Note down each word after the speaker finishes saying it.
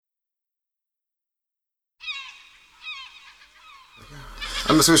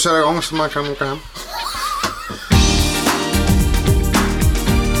Ja, men ska vi köra igång så man kan åka hem?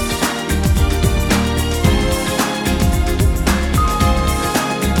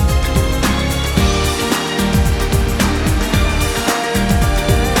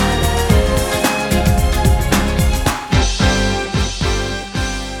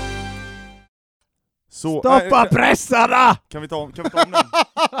 Så, stoppa pressarna! Kan vi ta om den?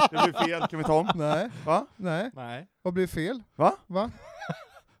 Det blir fel, kan vi ta om? Nej. Va? Nej. Vad blir fel? Va? Va?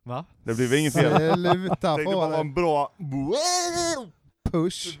 Det blir inget fel. Luta Tänkte på bara vara det. en bra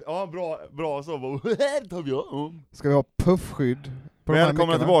Push. Ja, bra så. Ska vi ha puffskydd på de här Välkomna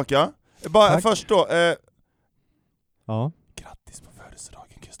mickarna? tillbaka. Bara Tack. först då. Ja. Grattis på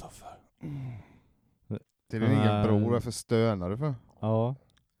födelsedagen, Kristoffer. Det är din egen bror, varför stönar du för? Ja.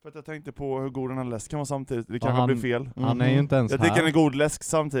 För att jag tänkte på hur god den här läsk kan vara samtidigt. Det Ja, kanske han- blir fel. Han är ju inte ens Jag tycker här. den är god läsk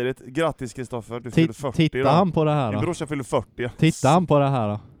samtidigt. Grattis Kristoffer, du fyller 40 Tittar idag. han på det här Min då? brorsa fyller 40. Tittar han på det här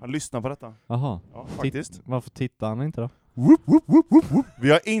då? Han lyssnar på detta. Jaha. Ja, faktiskt. Varför tittar han inte då?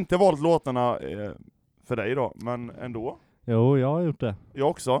 Vi har inte valt låtarna för dig då, men ändå. Jo, jag har gjort det. Jag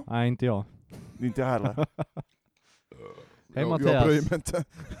också. Nej, inte jag. Inte jag heller. Hej Jag Mattias. bryr mig inte.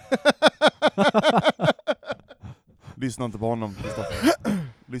 Lyssna inte på honom, Kristoffer.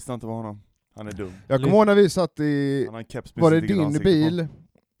 Lyssna inte på honom. Han är dum. Jag kommer ihåg när vi satt i... Han har en keps med Var det sitt eget din ansikte bil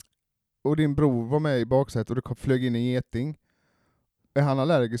och din bror var med i baksätet och det flög in en geting? Är han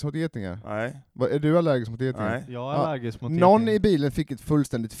allergisk mot getingar? på. Nej. Är du allergisk mot getingar? Nej. Jag är Ja. allergisk mot Någon geting. i bilen fick ett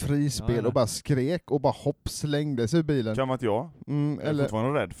fullständigt frispel Ja, och bara skrek och bara slängdes ur bilen. Kan vara att jag. Jag är Eller,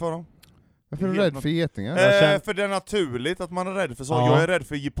 fortfarande rädd för dem. varför är du helt rädd något- för getingar? För det är naturligt att man är rädd för så. Ja. Jag är rädd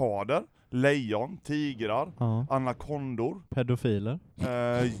för geparder, lejon, tigrar, Ja. anakondor. Pedofiler.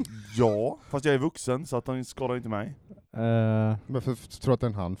 Ja, fast jag är vuxen så att de skadar inte mig. Varför tror du att det är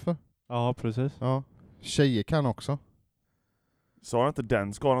en hand för? Ja, precis. Ja. Tjejer kan också. Sa jag inte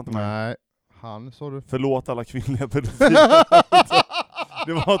den skadar inte mig? Nej, han sa du. Förlåt alla kvinnliga pedofiler.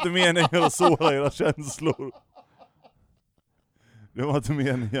 Det var inte meningen att såra era känslor. Det var inte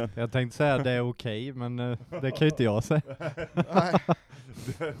meningen. Jag tänkte säga att det är okej, men det kan ju inte jag säga. Nej.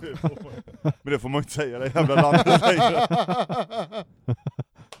 Men det får man inte säga, det jävla landet längre.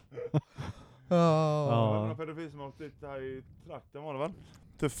 Ja. Det var några pedofiler som åkte ut här i trakten var det väl?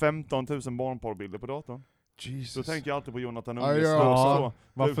 Typ 15 000 barnporrbilder på datorn. Då Jesus. tänker jag alltid på Jonathan Ja, Unges. ja.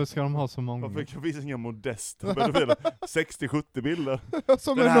 Varför ska de ha så många? Varför finns inga modesta pedofiler? 60-70 bilder.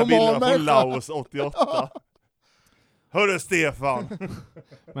 Som Den en här bilden normal från människa. Laos 88. Hörru Stefan!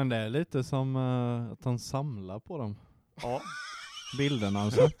 Men det är lite som att han samlar på dem. Ja. Bilderna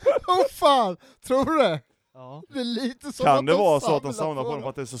alltså. Åh fan, tror du det? Ja. Det är lite som Kan det de vara så att de samlar på dem. dem för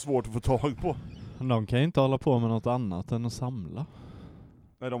att det är så svårt att få tag på? De kan ju inte hålla på med något annat än att samla.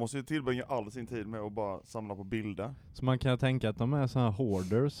 Nej, de måste ju tillbringa all sin tid med att bara samla på bilder. Så man kan tänka att de är såna här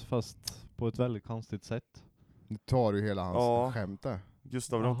hoarders, fast på ett väldigt konstigt sätt. Nu tar du hela hans Ja. skämt där.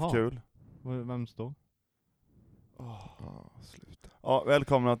 Gustav, det var Jaha. inte kul. Vems då? Sluta. Ja,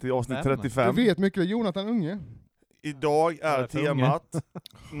 välkomna till avsnitt Vem? 35. Du vet mycket om Jonathan Unge. Idag är Varför temat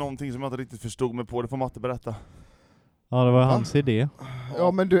någonting som jag inte riktigt förstod mig på. Det får Matte berätta. Ja, det var Va? hans idé.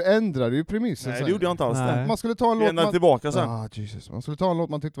 Ja, men du ändrade ju premissen Nej, sen. det gjorde jag inte alls. Nej. Det. Man skulle ta en Vi låt ändrar man... tillbaka sen. Jesus. Man skulle ta en låt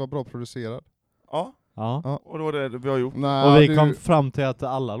man tyckte var bra producerad. Ja, Ja. och det var det vi har gjort. Nej, Och vi du... kom fram till att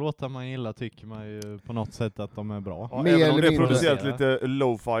alla låtar man gillar tycker man ju på något sätt att de är bra. Ja, Mer även om eller det är mindre. producerat lite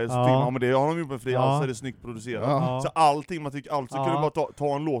lo-fi, så Ja. ja. Men det har de gjort med fri, Ja. alltså är det snyggt producerat. Ja. Så allting man tycker, alltså Ja. kan du bara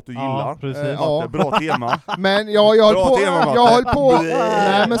ta en låt du Ja, gillar. precis. Ja. Det är bra tema. Men jag höll Bra på... tema, Matte. jag höll på... Blä.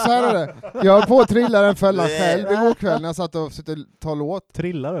 Nej, men så här är det. Jag höll på att trilla den fällan själv igår kväll när jag satt och försökte ta låt.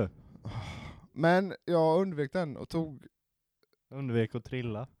 Trillar du? Men jag undvek den och tog... Undvek att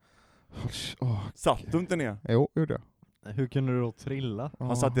trilla. Satt du inte ner? Jo, gjorde jag. Hur kunde du då trilla?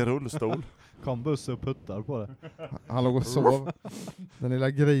 Han satt i rullstol. Kom bussen och puttar på det. Han låg och sov. Den lilla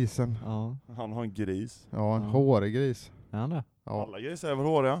grisen. Ja, Han har en gris. Ja, en Ja. hårig gris. är han det? Ja, Alla grisar är väl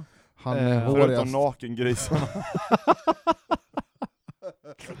håriga. han är Förutom Förutom hårigast. nakengrisarna.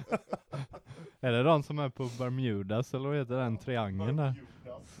 Är det de som är på Bermudas eller vad heter den triangeln där?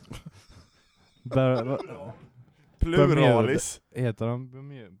 Pluralis. Heter de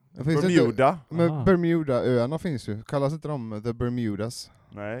Bermuda? Det finns inte, Bermuda. men Aha. Bermudaöarna finns ju. Kallas inte de The Bermudas?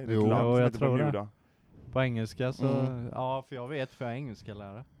 Nej, det är Jo. ett land Jo, som jag heter tror det. Bermuda. På engelska så... Ja, för jag vet, för jag är engelska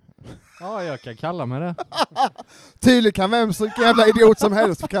lärare. Ja, jag kan kalla mig det. Tydligt kan vem så jävla idiot som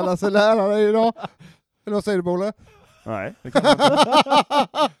helst få kalla sig lärare idag. Eller vad säger du, Bolle? Nej, det kan man inte.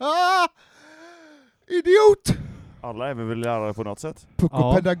 Idiot! Alla är väl lärare på något sätt.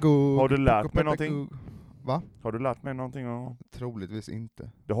 Puckopedagog. Har du lärt mig puckopedagog. Va? Har du lärt mig någonting? Troligtvis inte.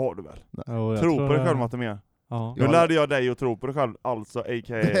 Det har du väl? Jo, jag Tro tror på dig det. själv, Matte, mer. Ja. Nu lärde jag dig att tro på dig själv, alltså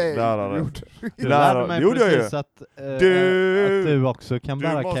a.k.a. lärare. Du lärde mig gjorde jag ju. precis att du också kan Du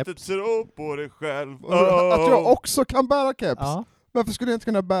bära måste keps. tro på dig själv. Att jag också kan bära keps? Ja. Varför skulle jag inte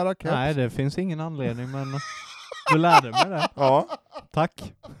kunna bära keps? Nej, det finns ingen anledning, men du lärde mig det. Ja.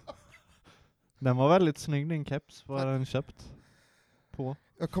 Tack. Den var väldigt snygg, din keps. Vad är den köpt på?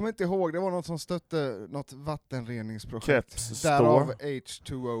 Jag kommer inte ihåg, det var något som stötte något vattenreningsprojekt. Keps Därav står.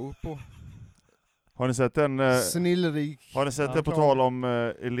 H2O på. Har ni sett den? Snillrik. Har ni sett Ja, det på klar. tal om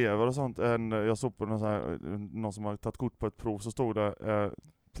elever och sånt? Jag såg på någon som har tagit kort på ett prov, så stod det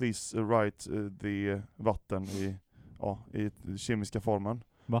please write the vatten i kemiska formen.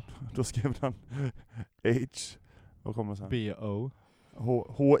 Va? Då skrev han H. Vad kommer sen? B-O.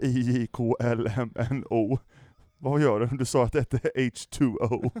 H-I-J-K-L-M-N-O. Vad gör du? Du sa att det är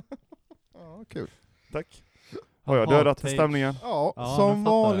H2O. Ja, kul. Tack. Har jag dödat stämningen? Ja, Ja, nu som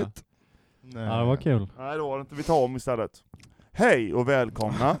fattar jag. vanligt. Nej. Ja, det var kul. Nej, det var det inte. Vi tar om istället. Hej och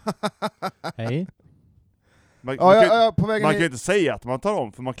välkomna. Hej. Man, Ja, man, kan, ja, på vägen man kan ju hit. inte säga att man tar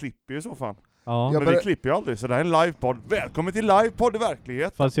om, för man klipper ju i så fall. Ja. Men vi klipper ju aldrig, så det här är en livepodd. Välkommen till livepodd i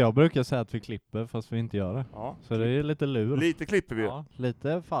verklighet. Fast jag brukar säga att vi klipper, fast vi inte gör det. Ja. Så det är lite lur. Lite klipper vi. Ja,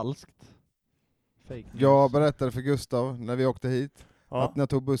 lite falskt. Fake news. Jag berättade för Gustav när vi åkte hit Ja. att när jag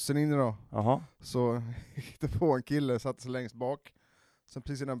tog bussen in idag Jaha. så gick det på en kille, satte sig längst bak. Sen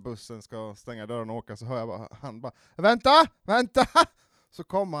precis innan bussen ska stänga dörren och åka så hör jag bara, han bara vänta! Så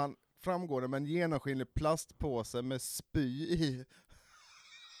kommer han framgående med en genomskinlig plastpåse med spy i.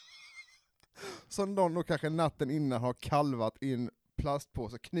 Som någon då kanske natten innan har kalvat in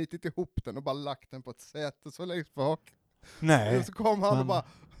plastpåse, knutit ihop den och bara lagt den på ett säte så längst bak. Nej. Och så kommer han och Men- bara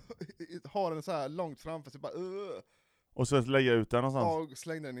har den så här långt framför sig, bara Och så lägga ut den någonstans. och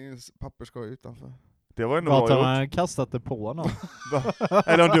slängde den i en papperskorg utanför. Det var ändå Bara att bra han gjort. har kastat det på någon.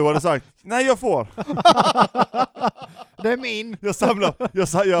 Eller om du hade sagt, nej jag får. Det är min! Jag samlar,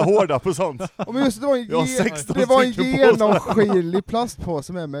 jag är hårda på sånt. Och men just det var en, Jag har 16 det var en stycken påsar. genomskinlig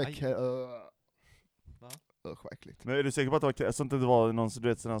plastpåse med mig. Aj. Usch vad äckligt. Men är du säker på att det var, så inte det var någon, du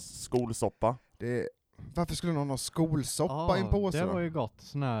vet, sån här skolsoppa? Varför skulle någon ha skolsoppa i en påse det då? var ju gott.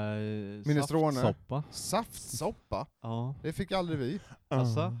 Sån här Minestrone. saftsoppa. Saftsoppa? Ja. Det fick aldrig vi.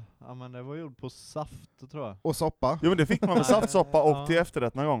 Alltså, ja men det var gjort på saft tror jag. Och soppa? Jo men det fick man med saftsoppa och Ja. till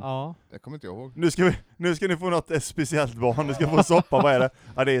efterrätt någon gång. Ja. Det kommer inte jag ihåg. Nu ska ni få något speciellt barn, ni ska få soppa, vad är det?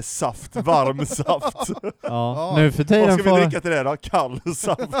 Ja det är saft, varm saft. Ja. Ja. Nu för Vad tiden ska vi får... dricka till det då? Kall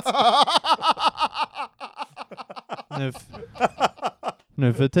saft.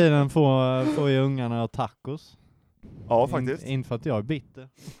 Nu för tiden får ju ungarna tacos. Ja faktiskt. Inte för att jag är bitter.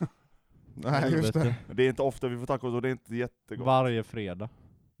 Nej just det. Helvete. Det är inte ofta vi får tacos och det är inte jättegott. Varje fredag.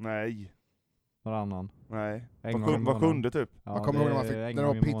 Nej. Varannan. Nej. En Var gång i månaden. sjunde typ. Ja, Jag kommer ihåg när man det fick, är en när det gång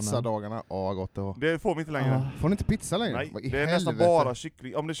var i månaden. pizzadagarna. Åh gott det var. Det får vi inte längre. Ja. Får ni inte pizza längre? Nej, Vad i det är nästan helvete? bara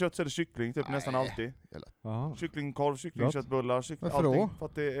kyckling. Om det är kött så är det kyckling typ Nej. nästan alltid. Ja. Kycklingkorv, kycklingköttbullar, Varför då? För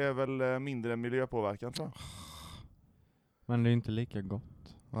att det är väl mindre miljöpåverkan tror jag. Men det är inte lika gott.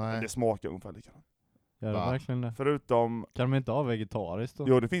 Men Nej. det smakar ungefär likadant. Gör det Va? verkligen det? Förutom, Kan de inte ha vegetariskt då?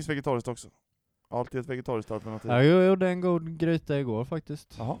 jo det finns vegetariskt också. Alltid ett vegetariskt alternativ. Ja, jag gjorde en god gryta igår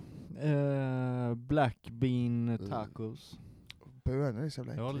faktiskt. Jaha. Black bean tacos. Bönor är så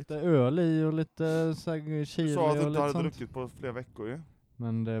jävla Det var äckligt. lite öl i och lite chili Du sa att du och inte lite hade sånt. druckit på flera veckor ju.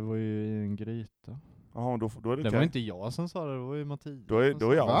 Men det var ju i en gryta. Jaha, då är det Det okej. var inte jag som sa det, det var ju Mattias. Då är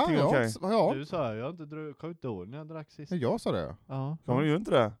som jag sa Va? allting okej. Ja. Du sa jag har inte kommer inte ihåg när jag drack sist. Jag sa det. Ja. Kommer du ju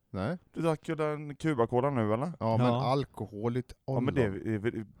inte det? Nej. Du drack ju den Cuba-kolan nu eller? Ja men Ja. alkoholigt Ja men det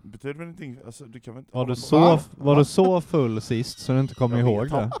betyder väl ingenting, alltså du kan väl inte... Var du så full sist så du inte kommer ihåg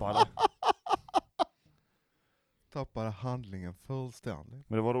det? Tappade handlingen fullständigt.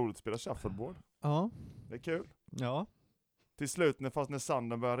 Men det var roligt att spela shuffleboard. Ja. Det är kul. Ja. Till slut när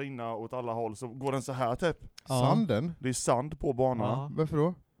sanden börjar rinna åt alla håll så går den så här typ. Ja. Sanden? Det är sand på banan. Ja. Varför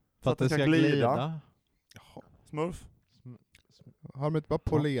då? För att det ska glida. Smurf. Har de inte bara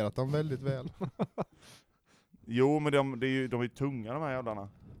polerat dem väldigt väl? Jo men de är ju tunga de här jävlarna.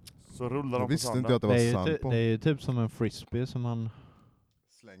 Så rullar Jag de på visste sanden. inte att det var sand på. Det är ju typ som en frisbee som man...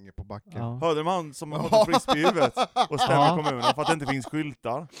 Slänger på backen. Ja. Hörde man han som har fått en frisbee i huvudet och stämmer Ja. kommunen för att det inte finns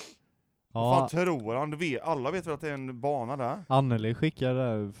skyltar? Vad fan Ja, tror han? Alla vet väl att det är en bana där? Anneli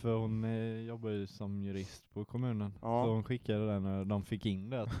skickade det, för hon jobbar ju som jurist på kommunen. Ja. Så hon skickade det när de fick in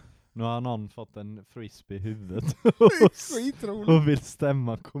det. Nu har någon fått en frisbee i huvudet Det är skitroligt. och vill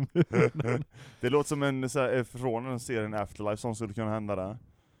stämma kommunen. Det låter som en så här, från en serien Afterlife som skulle kunna hända där.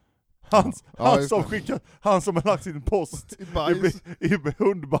 Han som har lagt sin post I bajs. i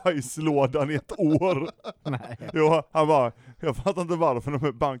hundbajslådan i ett år. Nej. Jo, han bara, jag fattar inte varför de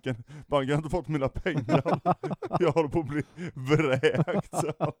här banken har inte fått mina pengar. Jag håller på att bli vräkt.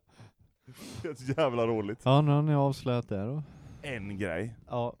 Så. Det är så jävla roligt. Ja, nu har ni avslöjat det då. En grej.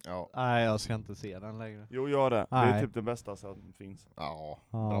 Ja. Ja. Nej, jag ska inte se den längre. Jo, gör det. Det är Nej. typ det bästa som finns. Ja,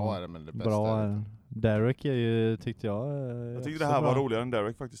 Ja. bra är det, men det bästa Bra är är det. den. Derek är ju, tyckte jag. Jag tyckte det här var roligare än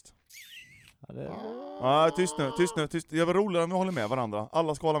Derek faktiskt. Ja, det... Nej, tyst nu. Det var roligare om vi håller med varandra.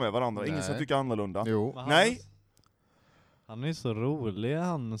 Alla ska hålla med varandra. Ingen Nej. ska tycka annorlunda. Jo. Men Nej. Han är så rolig,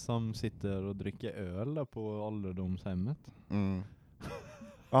 han som sitter och dricker öl där på ålderdomshemmet. Mm.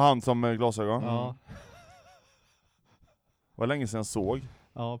 Ja, han som med glasögon. Ja, Var länge sedan jag såg.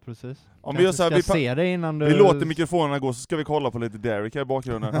 ja precis. Om vi gör så här, ska se det innan du... vi låter mikrofonerna gå, så ska vi kolla på lite Derek här i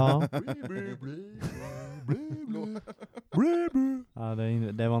bakgrunden. Ja, ja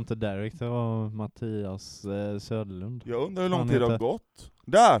det var inte Derek, det var Mattias Söderlund. Jag undrar hur lång Han tid det har heter- gått.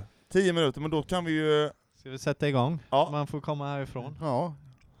 Där! 10 minuter, men då kan vi ju... Ska vi sätta igång? Ja. Man får komma härifrån. Ja.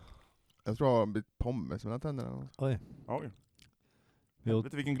 Jag tror jag har en bit pommes mellan tänderna. Oj. Oj. Vi åt-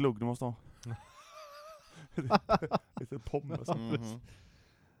 Vet du vilken glugg du måste ha? Lite pommes. Mhm.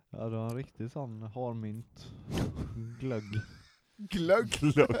 Ja, det var en riktig sån harmynt glögg. Glögg.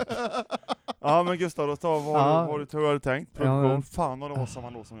 Ja, men Gustav, då ta hur har du tänkt? Produktion? Ja. Fan vad det var samma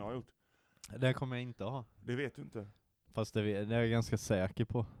låt som jag har gjort. Det kommer jag inte ha. Det vet du inte. Fast det är jag ganska säker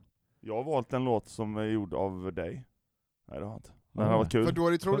på. Jag har valt en låt som är gjord av dig. Nej, det har jag inte. Men det här var kul. För då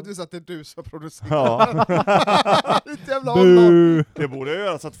är det troligtvis att det är du som producerar. Ja. Ditt jävla hållande. Det borde jag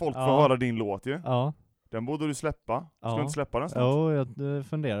göra så att folk får höra din låt ju. Ja. Den borde du släppa. Ska Ja. du inte släppa den snart? Jo, jag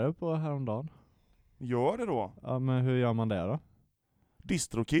funderar på häromdagen. Gör det då. Ja, men hur gör man det då?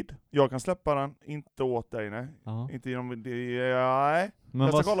 Distrokid. Jag kan släppa den, inte åt dig, nej. Ja. Inte genom det, nej. Men Jag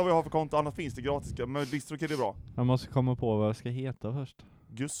ska vad, kolla vad jag har för konto, annars finns det gratis. Men Distrokid är bra. jag måste komma på vad jag ska heta först.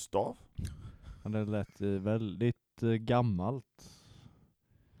 Gustav. Ja, det lät väldigt gammalt.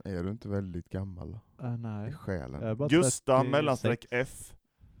 Är du inte väldigt gammal i Nej. Jag själen? är bara Gustav 36. mellanstreck F.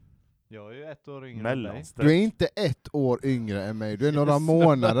 Jag är ju ett år yngre än dig. Mellanstreck. Du är inte ett år yngre än mig, du är några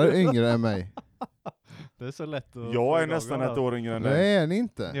månader yngre än mig. Det är så lätt att Jag är nästan ett år yngre än dig. Det är ni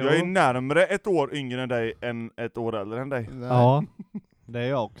inte. Jo. Jag är närmare ett år yngre än dig än ett år äldre än dig. Nej. Ja, det är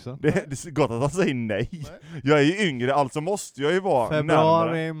jag också. Det är gott att han säger nej. Jag är ju yngre, alltså måste jag ju vara närmare.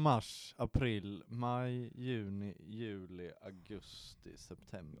 Februari, mars, april, maj, juni, juli, augusti,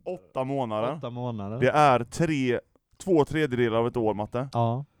 september. 8 månader. 8 månader. Det är 2/3 av ett år, Matte.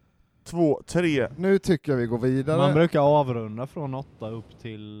 Ja. 2, 3. Nu tycker jag vi går vidare. Man brukar avrunda från 8 upp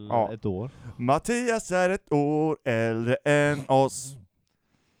till Ja. ett år. Mattias är ett år äldre än oss.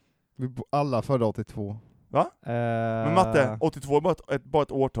 Alla födda 82. Men Matte, 82 är bara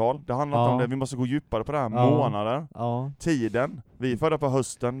ett årtal. Det handlar inte Ja. om det, vi måste gå djupare på det här. Ja. Månader, Ja, tiden. Vi är födda på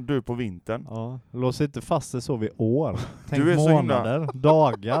hösten, du på vintern. ja. Lås inte fast det så vid år. Tänk Du är så månader,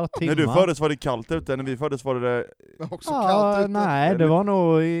 dagar, timmar. När du föddes var det kallt ute, när vi föddes var det Också kallt ute. nej, det var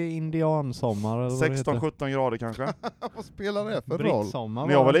nog i indiansommar. eller vad det heter. 16-17 grader kanske. Vad spelar det för roll? Brittsommar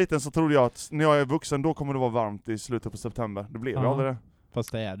När jag var liten så trodde jag att när jag är vuxen då kommer det vara varmt i slutet på september. Det blev ju Ja. aldrig det.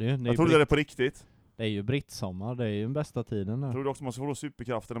 Fast det är det ju. Det är Jag ju trodde det på riktigt. det är ju brittsommar, det är ju den bästa tiden Jag nu. trodde också man skulle få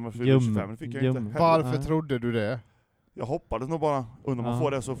superkrafter när man fyllde Ljum- 25, det fick jag ljum- inte. Varför Nej. trodde du det? Jag hoppades nog bara, undrar man Ja.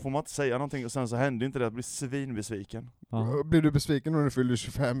 får det så får man inte säga någonting och sen så hände inte det, jag blev svinbesviken. Ja. Blev du besviken när du fyllde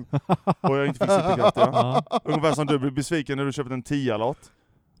 25? Och jag inte fick superkrafter. Ja. Ungefär som du blev besviken när du köpte en 10-lott.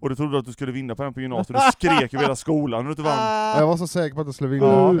 Och du trodde att du skulle vinna på den på gymnasiet, du skrek över hela skolan när du inte vann. Jag var så säker på att jag skulle vinna.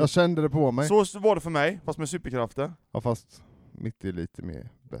 Ja. Jag kände det på mig. Så var det för mig, fast med superkrafter. Ja, fast mitt är lite mer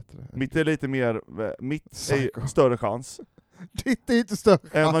bättre. Mitt är lite mer, mitt Psycho. är större chans. Ditt är inte större.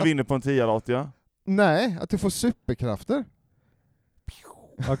 Än att man vinner på en 10-lott, ja. Nej, att du får superkrafter.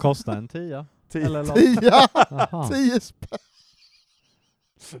 Vad kostar en 10? 10. Eller lott? 10! Jaha. 10 spänn!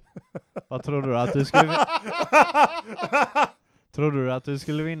 Vad trodde du att du skulle Trodde du att du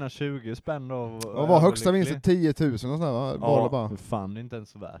skulle vinna 20 spänn då? Vad var högsta vinsten? 10 000 och sådär va? Var Ja. det bara? Fan, det är inte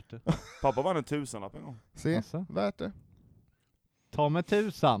ens värt det. Pappa vann en 1000-lapp en gång. Se, Alltså, värt det. ta med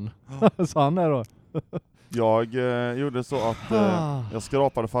 1000, sa han det då. Jag gjorde så att jag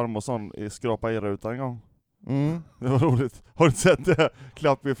skrapade farmor sån i skrapa i rutan en gång. Mm. Det var roligt. Har du sett det?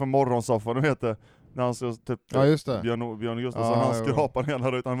 Klapp från morgonsoffan, du vet det? När han så typ Ja just det. Björn Gustafsson, Ja, han jo. skrapade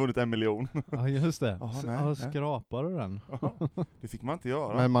hela rutan, han vunnit 1 miljon. Ja, just det. Jaha, Så- nej, ja, nej. skrapar du den? Det fick man inte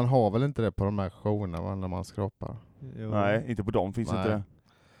göra. Men man har väl inte det på de här showerna va, när man skrapar? Jo. Nej, inte på dem finns Nej. inte det.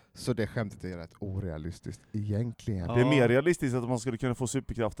 Så det skämtet är rätt orealistiskt egentligen. Ja. Det är mer realistiskt att man skulle kunna få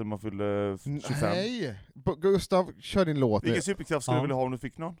superkrafter när man fyller 25. Nej! Gustav, kör din låt. Vilken superkraft skulle Ja. du vilja ha om du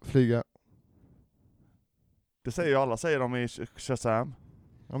fick någon? Flyga. Det säger ju alla, säger de i Shazam.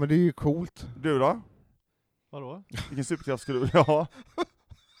 Ja men det är ju coolt. Du då? Vadå? Vilken superkraft skulle du vilja ha?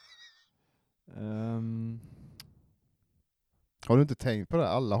 Har du inte tänkt på det?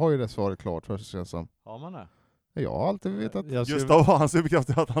 Alla har ju det svaret klart för sig, känns som. Har man det? Jag har alltid vetat. Jag skulle- Gustav har hans superkraft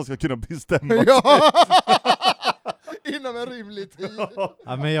är att han ska kunna bestämma. Ja! Inom en rimlig tid.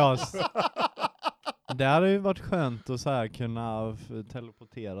 Ja, men det hade ju varit skönt att så här kunna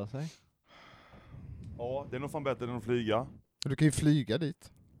teleportera sig. Ja, det är nog fan bättre än att flyga. Du kan ju flyga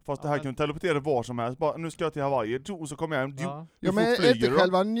dit. Fast det här Ja, kan du teleportera var som helst. Bara, nu ska jag till Hawaii, och så kommer jag hem. Ja. Ja men är inte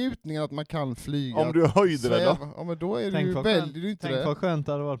själva njutningen att man kan flyga? Om du höjde det då? Ja men då är det Tänk ju, vad väljer skönt- du inte Tänk det. vad skönt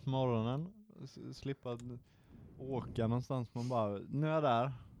det hade varit på morgonen. Slippa åka någonstans. Man bara, nu är jag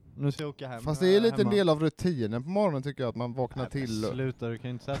där. Nu ska jag åka hem. Fast Nu det är jag lite en hemma. del av rutinen på morgonen tycker jag, att man vaknar Nej, men till. Sluta, du kan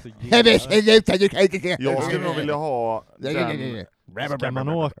ju inte säga att du Jag gillar det. Jag skulle nog vilja ha den, Ska man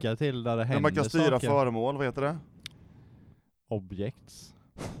åka till där det när händer man kan styra saker? föremål, vad heter det? Objects.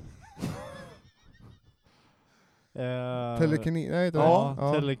 Telekini... Nej, inte Ja, det.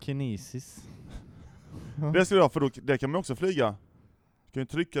 Ja. telekinesis. Det skulle jag ha, för då, det kan man också flyga. Du kan ju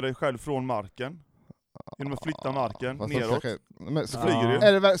trycka dig själv från marken. Genom att flytta marken Fast neråt. kanske- men, Så flyger du.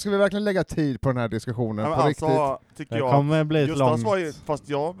 är det, ska vi verkligen lägga tid på den här diskussionen? Ja, men på alltså riktigt? tycker Det jag kommer bli ett Gustavs långt... var ju, fast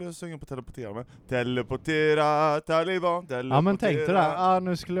jag blev sugen på att teleportera mig. Teleportera, taliban, teleportera. Ja men tänk dig där,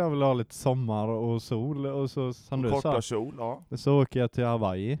 nu skulle jag vilja ha lite sommar och sol och så som du Korta sa, kjol, ja. så åker jag till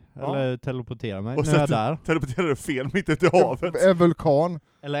Hawaii, Ja. eller teleporterar mig, Och nu är jag sen där. teleporterar du fel mitt ute i havet. En vulkan.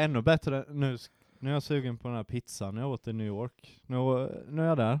 Eller ännu bättre, nu är jag sugen på den här pizzan jag åt i New York. Nu är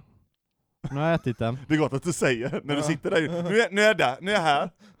jag där. Nu har jag ätit den. Det är gott att du säger, när du Ja. sitter där. Nu är jag där, nu är jag här.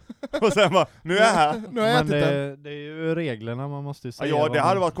 Och sen bara, nu är jag här. Nu har jag Men ätit den. det är ju reglerna, man måste ju Ja, säga. ja, vad det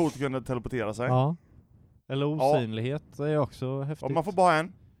hade man- varit coolt att kunna teleportera sig. Ja. Eller osynlighet är också häftigt. Och man får bara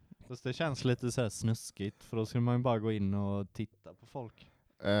en. Fast det känns lite så här snuskigt, för då skulle man ju bara gå in och titta på folk.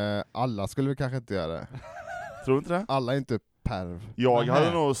 Alla skulle vi kanske inte göra det. Tror du inte det? Alla är inte perv. Jag Nähä.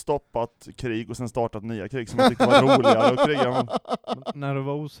 hade nog stoppat krig och sen startat nya krig som jag tyckte var roligare att kriga. Men när du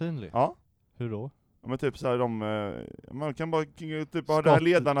var osynlig? Ja. Hur då? Ja, men typ såhär man kan bara typ ha de här Skott.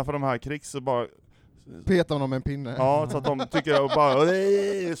 ledarna för de här krigs och bara Peta honom med en pinne. ja, så att de tycker och bara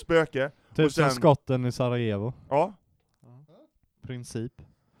spöke. Typ Och sen- som skotten i Sarajevo. Ja, Princip.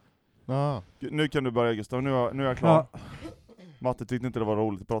 Ja. nu kan du börja Gustav, nu är jag klar. Matte tyckte inte det var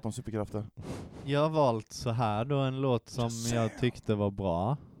roligt att prata om superkrafter. Jag har valt så här då, en låt som jag tyckte var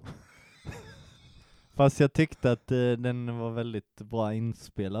bra. Fast jag tyckte att den var väldigt bra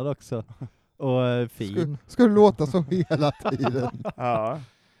inspelad också. Och fin. Ska du låta så hela tiden? Ja.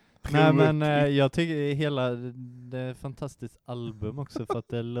 Nej men jag tycker det är ett fantastiskt album också för att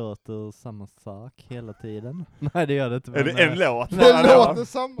det låter samma sak hela tiden. Nej det gör det inte. Är men, det en låt? Det Nej, låter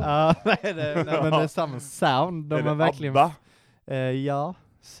samma. Ja, nej, nej men det är samma sound. De är har det verkligen... ABBA? Ja,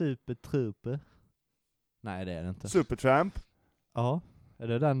 Supertrooper. Nej det är det inte. Supertramp? Ja, är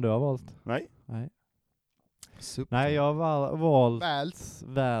det den du har valt? Nej. Nej. Super. Nej, jag har valt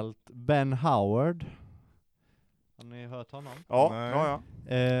Vält. Ben Howard. Har ni hört honom? Ja, Nej. ja.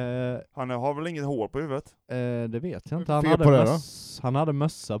 Han har väl inget hår på huvudet? Det vet jag inte. Han Fel hade, på det då? han hade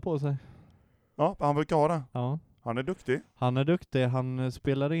mössa på sig. Ja, han brukar ha det. Ja. Han är duktig. Han är duktig. Han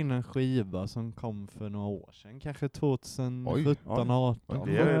spelade in en skiva som kom för några år sedan. Kanske 2017, 18.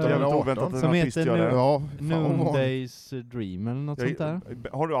 Det är jävligt oväntat att en Som artist heter gör det. Ja, fan vad vanligt. Noondays Dream eller något sånt där.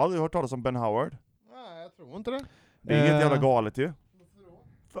 Har du aldrig hört talas om Ben Howard? Nej, jag tror inte det. Det är inget jävla Eh. galet ju.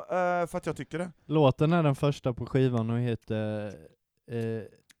 För att jag tycker det. Låten är den första på skivan och heter...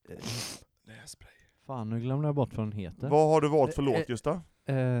 Fan, nu glömde jag bort vad den heter. Vad har du valt för låt, Gustav?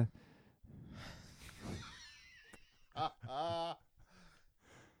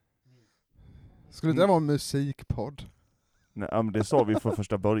 Skulle det vara en musikpodd? Nej, men det sa vi från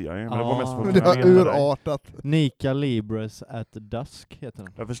första början. Men det var mest för Ja. att Det har veta dig. urartat. Nika Libres at Dusk heter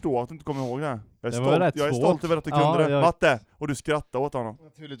den. Jag förstår att du inte kommer ihåg det. Jag är, Det var rätt jag är svårt. stolt över att du Ja, kunde det. jag- Matte! Och du skrattar åt honom.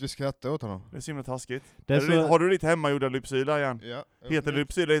 Naturligtvis skrattar jag åt honom. Det är så himla taskigt. Det är Är det, så, har du ditt hemmagjorda Lypsyla igen? Ja. Heter det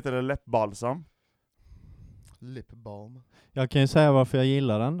Lypsyla, heter det läppbalsam? Lip balm. jag kan ju säga varför jag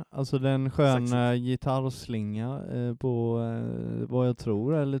gillar den. Alltså det är en skön Sexigt. gitarrslinga på vad jag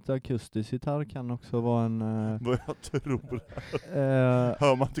tror är lite akustisk gitarr. Kan också vara en... Vad jag tror. eh,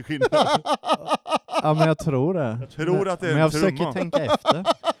 Hör man inte skillnad? ja men jag tror det. Jag tror att det är men en jag försöker trumma. tänka efter.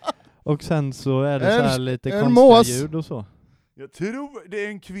 Och sen så är det så här lite en konstiga mås. ljud och så. Jag tror det är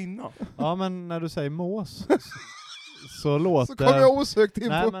en kvinna. Ja men när du säger mås så låter... Så kommer jag osökt in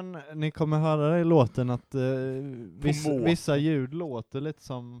Nej, på... men ni kommer höra det i låten att vissa ljud låter lite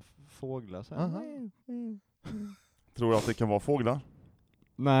som fåglar. Så. Aha. Tror du att det kan vara fåglar?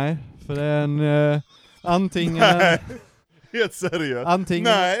 Nej, för det är en... antingen... Nej, helt seriöst. Antingen,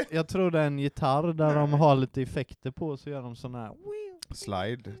 Nej. jag tror det är en gitarr där de har lite effekter på, så gör de sån här...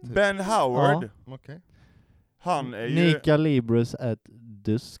 Slide. Typ. Ben Howard, Okej. han är ju... Nika Libres at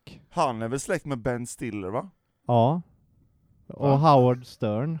Dusk. Han är väl släkt med Ben Stiller, va? Ja. Och Va? Howard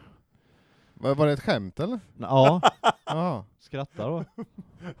Stern. Var det ett skämt eller? Ja, Jaha. skrattar då.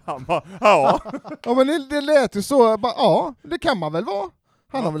 Han bara, ja. Ja men det lät ju så, bara, ja det kan man väl vara.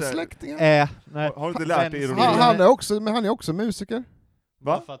 Han har väl det- släktingar. Nej. Har du inte lärt dig ironi? Han är också musiker.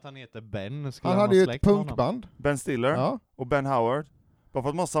 Va? För att han heter Ben skulle Han vara hade ju ett släkt med honom. punkband. Ben Stiller Ja, och Ben Howard. Bara för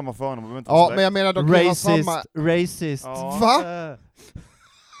att man har samma förnamn behöver inte vara ja släkt. men jag menar de kan ha samma... Racist. Ja. Va?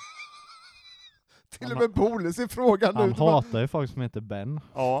 Till och med Boles i frågan nu. Han hatar ju folk som heter Ben.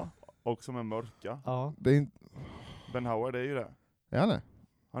 Ja, och som är mörka. Ja. Det är inte... Ben Howard är ju det. Ja, nej.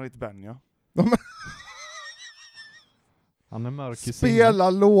 Han heter Ben, ja. Han är mörk i sinnet. Spela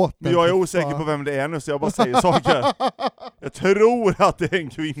låten. Men jag är för osäker fan. på vem det är nu, så jag bara säger saker. Jag tror att det är en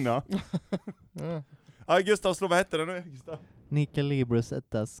kvinna. Ja. Ja, Gustav, slå, vad hette det nu? Gustav? Nika Libres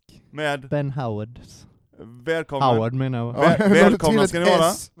at Dusk. Med Ben Howard. välkommen. Howard menar jag. Ja, Väl- jag välkomna till ska ett ni vara.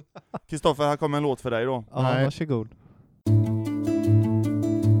 S. Kristoffer, här kommer en låt för dig då. Ja, Nej. varsågod.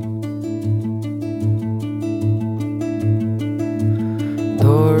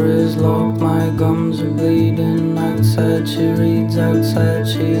 Door is locked, my gums are bleeding. Outside she reads, outside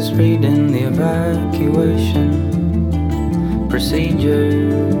she's reading the evacuation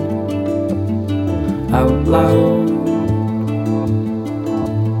procedure out loud.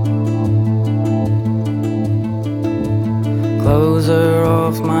 Clothes are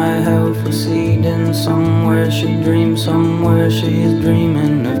off, my health receding. Somewhere she dreams, somewhere she's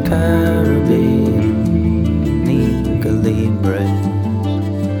dreaming of Caribbean Nika Libre.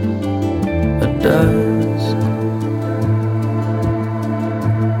 A dusk.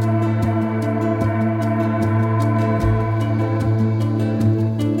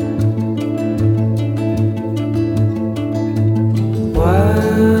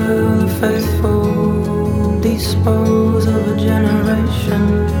 While the faithful dispose of a generation,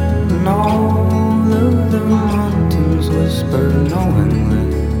 and all of the mountains whisper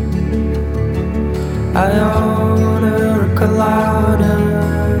knowingly, I order a colada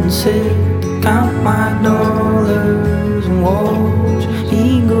and sit, count my dollars and watch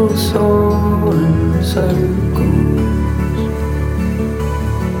eagles soar in circles,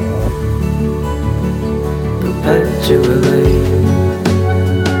 perpetually.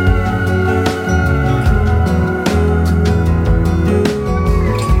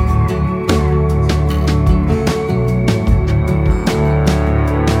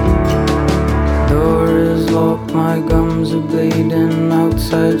 My gums are bleeding.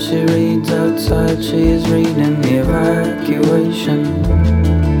 Outside she reads, outside she's reading the evacuation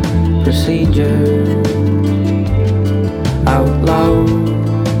procedure out loud.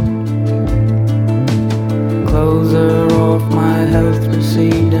 Clothes are off, my health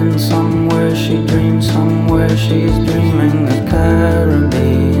receding. Somewhere she dreams, somewhere she's dreaming of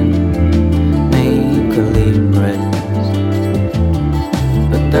Caribbean Nika Libre.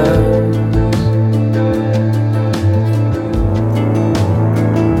 But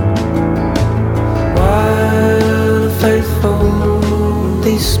faithful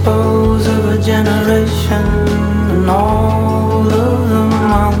dispose of a generation, and all of the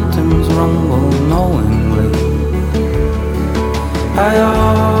mountains rumble knowingly. I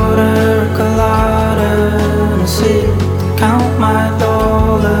order a colada and sit, count my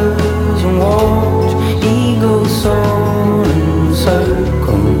dollars and watch eagles soar in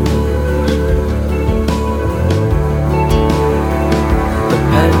circles,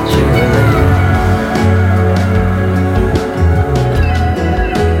 perpetually.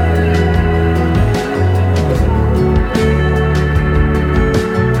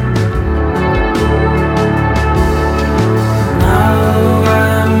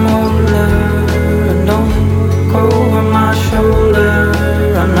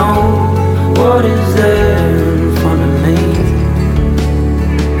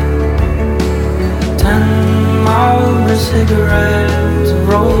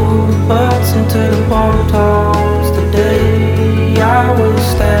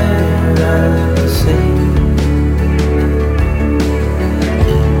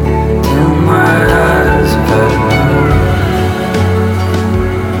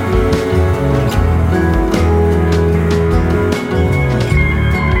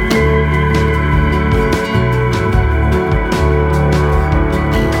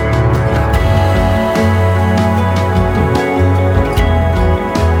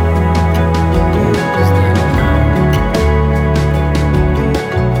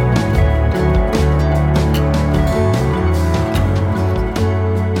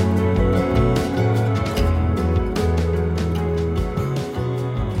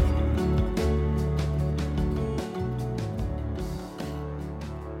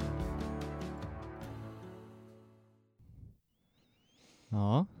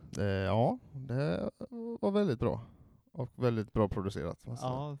 Ja. Ja, det var väldigt bra. Och väldigt bra producerat.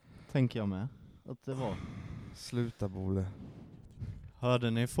 Ja, tänker jag med. Att det var. Sluta Bole.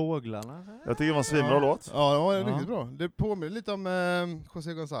 Hörde ni fåglarna? Jag tycker det var en svinbra låt. Ja, det var Ja. riktigt bra. Det påminner lite om José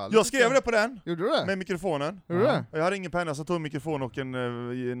González. Jag skrev det på den, Gjorde du det? med mikrofonen. Gjorde du det? Jag hade ingen penna så jag tog en mikrofon och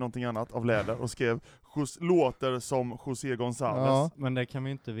någonting annat av läder och skrev låter som José González. Ja. Men det kan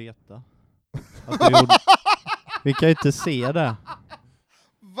vi inte veta. Att du gjorde... Vi kan ju inte se det.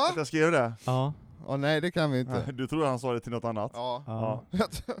 Va? Att jag skrev det? Ja. Nej, det kan vi inte. Du tror han sa det till något annat? Ja. Ja.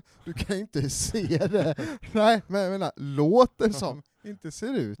 Du kan inte se det. Nej, men jag menar, låter som inte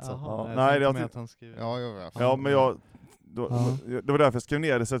ser ut så. Jaha, Ja. nej, Nej, det det är att han skriver. Ja, jag vet. Ja, men jag... Ja. Det var därför jag skrev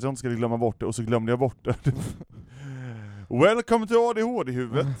ner det så att jag inte skulle glömma bort det, och så glömde jag bort det. Welcome to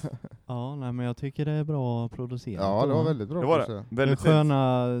ADHD-huvudet. Ja, nej, men jag tycker det är bra producerat. Ja, det var väldigt bra. Det var det. producerat. Det Väldigt fint.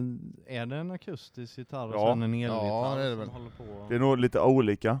 sköna, är det en akustisk gitarr och Ja. sen en elgitarr Ja, det är det som väl. håller på? Det är nog lite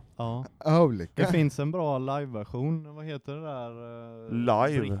olika. Ja. Olika. Det finns en bra live-version, vad heter det där?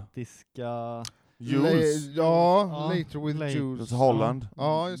 Live? Brittiska... Jules. Ja, Ja, Later with Late. Jules. Holland.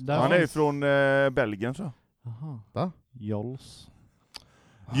 Ja, just det. Där Han är finns- från Belgien tror jag. Jaha. Va? Jols.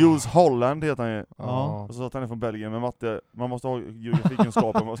 Jules Holland heter han ju. Ja. Och så att han är från Belgien, men Matte, man måste ha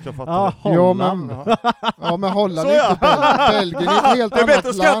geografikunskaper, man ska fatta Ja, det. Ja, Holland. men, ja, men Holland Så är ja. inte Belgien är ett helt Det är bättre annat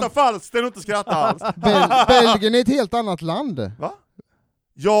att skratta land. falskt än att inte skratta alls. Belgien är ett helt annat land. Va?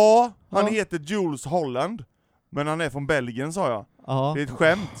 Ja, han Ja. heter Jules Holland. Men han är från Belgien sa jag. Ja. Det är ett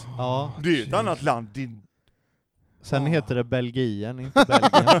skämt. Ja. Det är ett annat land. Din... Sen heter det Belgien, inte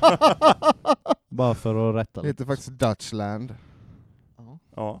Belgien. Bara för att rätta Det lite. heter faktiskt Dutchland. Ja.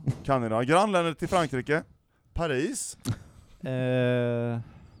 Ja, Kanada. Grannlandet till Frankrike. Paris. Fan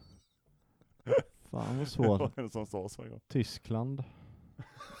vad Det svårt. var en som sa så. Ja. Tyskland.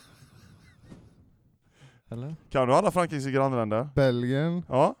 Eller? Kan du alla Frankrikes grannländer? Belgien.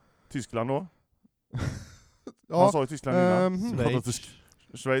 Ja. Tyskland då? Han Ja. sa ju Tyskland innan. Schweiz.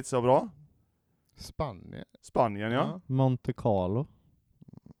 Schweiz är bra. Spanien. Spanien ja. Monte Carlo.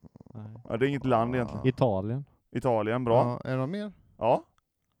 Nej. Ja, det är inget land egentligen. Italien. Italien, bra. Ja, är det något mer? Ja.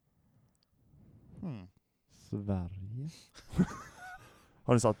 Sverige.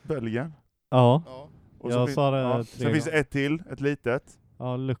 Har ni sagt Belgien? Ja. Ja. Och Jag så sa det ja. 3 Sen finns det ett till, ett litet.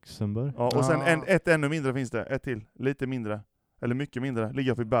 Ja, Luxemburg. Ja, och sen Ah. ett ännu mindre finns det. Ett till, lite mindre. Eller mycket mindre.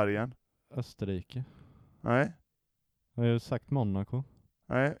 Ligger uppe i bergen. Österrike. Nej. Har jag sagt Monaco?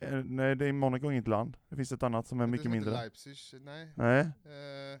 Nej, det är Monaco inget land. Det finns ett annat som är mycket mindre. Leipzig, nej. Nej.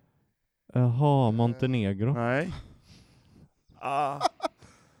 Jaha, Montenegro. Nej.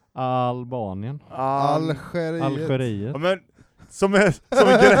 Albanien. Algeriet. Algeriet. Ja, men, som är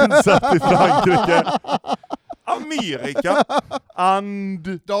gränsat till Frankrike. Amerika.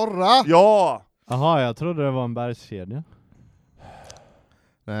 Dorra! Ja! Jaha, jag trodde det var en bergskedja.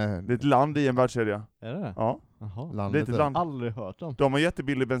 Nej, Det är ett land i en världskedja. Är det? Ja, Jaha. det är landet ett land. Aldrig hört om. De har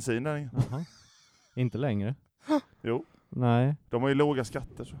jättebillig bensin där. Jaha. Inte längre? Jo, Nej. de har ju låga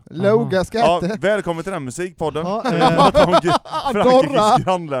skatter. Så. Låga Ja, skatter. välkommen till den här musikpodden. Ja, Vi pratar om Dorra! Frankrikes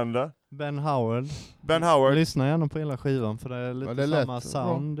grannländer. Ben Howard. Ben Howard. Lyssna gärna på hela skivan för det är lite Ja, det är lätt. samma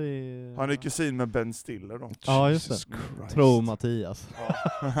sound i... Han är kusin med Ben Stiller då. Ja, just Jesus det. Christ. Tror Mattias.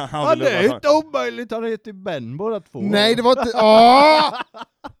 Han Ja, vill det är lura- inte omöjligt. Han heter Ben båda två. Nej, det var inte... Åh!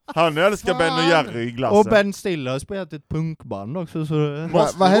 Han älskar Ben och Jerry i glassen. Och Ben Stiller har spelat ett punkband också. Så...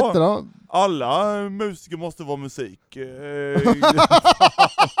 Måste Vad vara. hette de? Alla musiker måste vara musik. Alla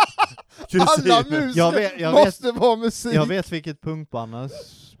Kusiner. musiker måste vara musik. Jag vet vilket punkband han har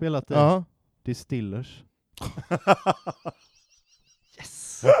spelat i. Ja. Distillers.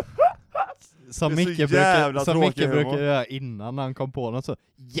 yes! Det Som är Micke så jävla brukar tråkig humor. göra innan han kom på något så.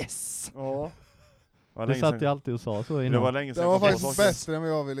 Yes! Ja. Var Det länge satt sedan. jag alltid och sa så Det innan. var länge Det sedan var jag kom på faktiskt saker. bättre än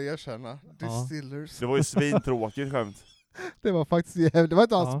vad jag ville erkänna. Distillers. Det var ju svintråkigt skämt. Det var faktiskt jävligt. Det var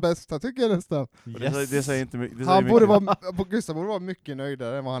inte hans Ja. bästa tycker jag nästan. Det säger inte mycket. Han borde vara, Gustav borde vara mycket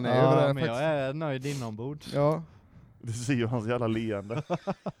nöjdare än vad han är över det Ja, här men jag faktiskt. är nöjd inombords. Ja. Du ser ju hans jävla leende.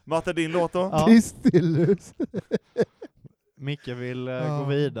 Matte, din låt då? Ja. Distillers. Micke vill Ja. gå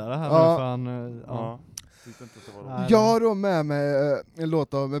vidare här Ja. nu för han... Ja. Tyckte inte att det var Nej. bra. Jag har då med mig en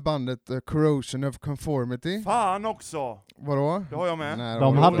låt av med bandet Corrosion of Conformity. Fan också! Vadå? Det har jag med. Nej,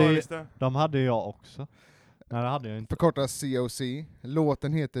 De det var hade bra. ju- Just det. De hade jag också. Nej, det hade jag inte. Förkortas COC.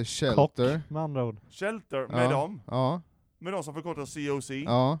 Låten heter Kock, Shelter. med andra ord. Shelter med Ja. dem. Ja. Med de som förkortar COC.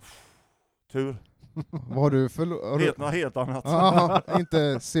 Ja. Tur. Vad har du för Något helt annat. Ja,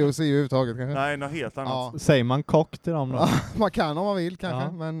 inte COC överhuvudtaget kanske. Nej, något helt annat. Ja. Säger man kock till dem då? Ja, man kan om man vill kanske,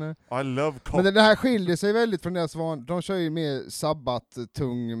 Ja. men I love cock. det här skiljer sig väldigt från deras van. De kör ju mer sabbat,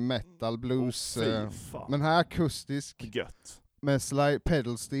 tung metal, blues. Fy fan. Men här akustisk. Gött. med slide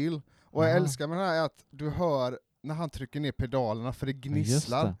pedal steel. Och jag Aha. älskar med det här är att du hör när han trycker ner pedalerna för det Just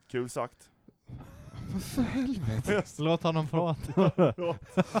gnisslar. det. Kul sagt. Vad för helvete? Låt honom prata.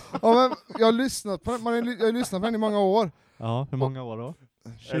 Ja, men jag har lyssnat på den, jag har lyssnat på den i många år. Ja, hur många år då?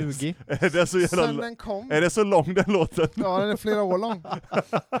 20? Är det så Sen jävla... den kom. Är det så lång den låten? Ja, den är flera år lång.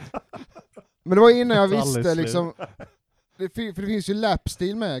 Men det var innan jag Det är aldrig visste slut. liksom, för det finns ju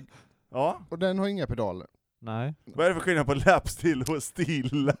lapstil med, Ja. och den har inga pedaler. Nej. Vad är det för skillnad på lapstil och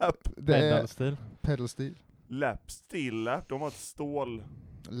steel-lap? Det är Pedalstil. pedalstil. Lapstil-lap, de har ett stål...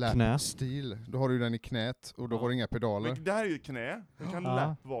 Lapstil, då har du den i knät och då har du inga pedaler. Men det här är ju knä. Hur kan Ja.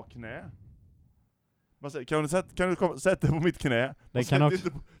 lap vara knä? Man säger, kan du sätta dig på mitt knä? Det Man kan sätter också-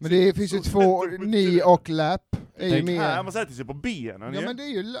 inte på- Men det finns ju så två, sätter du på knee knä. och lap är ju Tänk Här, mer. man sätter sig på benen Ja ju. men det är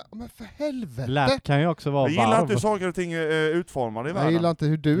ju, men för helvete! Lap kan ju också vara Jag gillar varv. inte hur saker och ting är utformade i Jag gillar världen. inte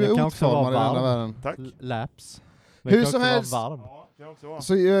hur du Det är kan också vara utformad i denna varv. världen. Tack. Laps. Det Hur kan som också helst. vara varv. Ja, det kan också vara.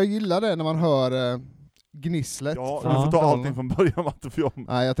 Så jag gillar det när man hör gnisslet. Ja, från du får ta pedalerna. allting från början, Matte, för jag...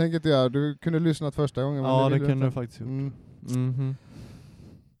 Nej jag tänker inte göra, du kunde lyssnat första gången. men Ja, det vill du kunde du inte. faktiskt gjort. Mm. Mhm.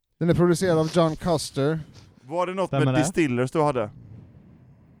 Den är producerad av John Custer. Var det något Vem är med det? Distillers du hade?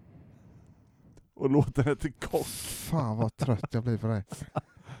 Och låten heter Kock. Fan vad trött jag blir på dig.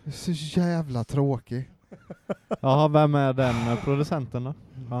 Du är så jävla tråkig. Jaha, vem är den producenten då?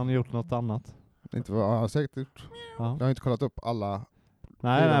 Har han gjort något annat? Inte vad jag har säkert gjort. Ja. Jag har inte kollat upp alla.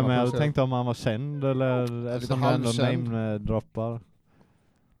 Nej, Det nej, var men jag producerat. tänkte om han var känd eller eftersom det ändå halvkänd. namedroppar.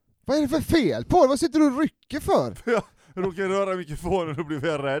 Vad är det för fel på dig? Vad sitter du och rycker för? Jag råkade röra mikrofonen och blev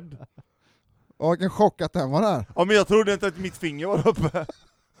jag rädd. Och vilken chock att den var där. Ja, men jag trodde inte att mitt finger var uppe.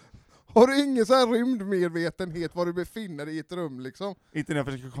 Har du ingen så här rymdmedvetenhet var du befinner dig i ett rum liksom? Inte när jag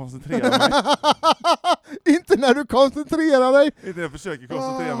försöker koncentrera mig. Inte när du koncentrerar dig! Inte när jag försöker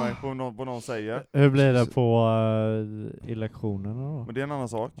koncentrera mig på vad någon säger. Hur blir det på i lektionerna då? Men det är en annan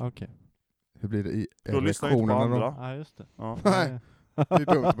sak. Okej. Hur blir det i Då lyssnar jag inte på lektionerna andra. Ja, just det. Ja. Nej. Det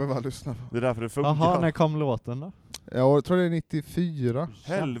är dumt att behöva lyssna på. Det är därför det funkar. Jaha, när kom låten då? Jag tror det är 94.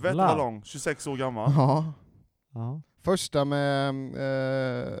 Helvete Jävlar. vad lång. 26 år gammal. Ja. Ja. Första med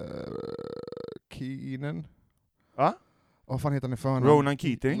Keenan. Va? Vad fan heter han i förnamn? Ronan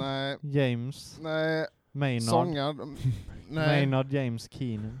Keating. Nej, James nej, Maynard. sångare. Nej. Maynard James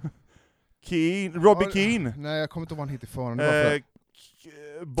Keenan. Robbie Keane. Nej, jag kommer inte ihåg vad han heter i förnamn. Det var för det.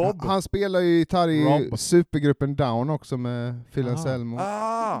 Bob. Han spelar ju gitarr i Rob. supergruppen Down också med Phil Ah. Anselmo.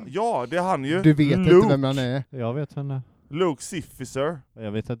 Ja, det är han ju. Du vet Luke. inte vem han är. Jag vet vem det är. Luke Sifficer.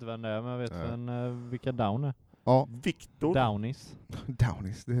 Jag vet inte vem det är, men jag vet vilka Down är. Ja, Victor. Downies.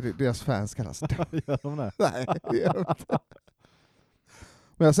 Downies. Det är deras fans kallas Down. Gör de det? Nej, det gör de inte.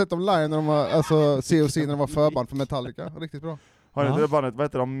 Men jag har sett dem live när de var, alltså COC när de var förband för Metallica. Riktigt bra. Har ni Ja. inte det bandet, vad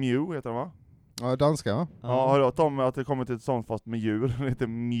heter de? Mew heter de va? Ja, danska va? Ja, har du hört om att det kommer till ett sånt fast med djur? Det heter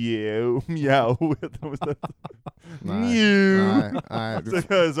Meow heter de istället. Mew! Nej, Så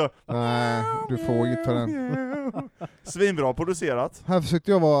jag är så, nej, du får inget för den. Meow. Svinbra producerat. Här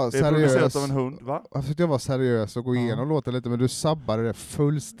försökte jag vara Det är producerat seriös. av en hund, va? Här försökte jag vara seriös och gå Ja. igenom låten lite, men du sabbade det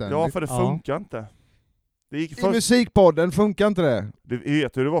fullständigt. Ja, för det Ja. funkar inte. Det gick I först, musikpodden funkar inte det. du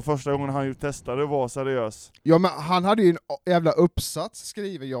vet hur det var första gången han ju testade att vara seriös. Ja, men han hade ju en jävla uppsats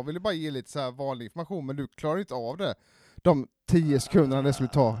skriven. Jag ville bara ge lite så här vanlig information, men du klarar inte av det. De 10 sekunderna det skulle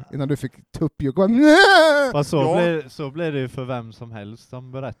ta innan du fick tuppjuck. Fast Ja. så blir det ju för vem som helst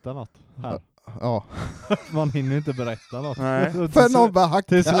som berättar något här. Ja, Man hinner inte berätta något. Nej. Så för någon bara hacka.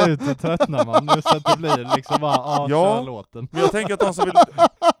 till slut så tröttnar man, så att det blir liksom bara, Ja. kör låten. Men jag tänker att de som vill...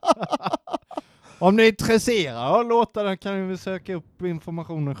 Om ni är intresserade av låtarna kan ni väl söka upp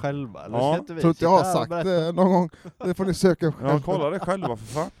informationen själva. Eller Ja, ska inte vi Jag tror inte jag har sitta här och sagt berätta? det någon gång. Det får ni söka upp Ja, själva. kolla det själva för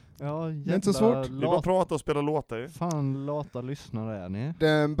fan. Ja, är inte så svårt. Det är bara att prata och spela låtar ju. Fan, lata lyssnare är ni. Det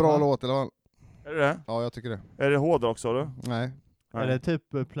är en bra Ja. låt eller vad? Är det det? Ja, jag tycker det. Är det hårdrock sa du? Nej. Är det typ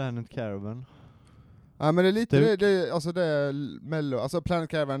Planet Caravan? Nej, men det är lite, Stuk. alltså det är mello, alltså Planet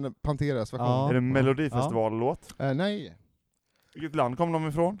Caravan, Panteras version. Ja. Är det Melodifestivallåt? Nej. Vilket land kom de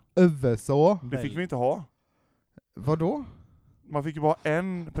ifrån? USA. Det fick vi inte ha. Vadå? Man fick ju bara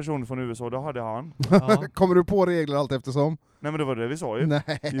en person från USA, det hade han. Ja. Kommer du på regler allt eftersom? Nej men det var det vi sa ju.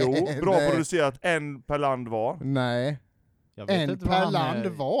 Nej. Jo, bra nej. producerat, en per land var. Nej. Jag vet En inte vad per han land är.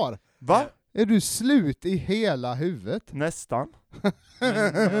 var. Va? Är du slut i hela huvudet? Nästan.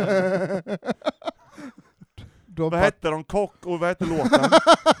 Du har Vad bara- hette de? Kock och vad hette låten?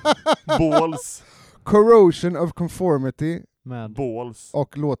 Balls. Corrosion of Conformity Med Balls.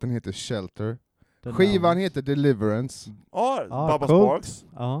 och låten heter Shelter. den Skivan där. heter Deliverance. Ja, Ja, Babba coolt. Sparks.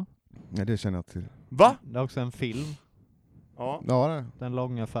 Ja, Ja, det känner jag till. Va? det är också en film. Ja. Ja, det. Den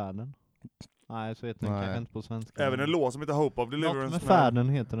långa färden. Nej, så heter den Nej. kanske inte på svenska. Även en låt som heter Hope of Deliverance. Något med färden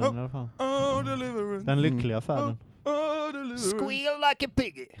heter den i alla fall. Oh, deliverance. Den lyckliga färden. Oh, deliverance. Squeal like a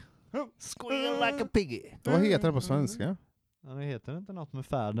piggy. Squeal like a piggy. Vad heter den på svenska? Ja, det heter inte något med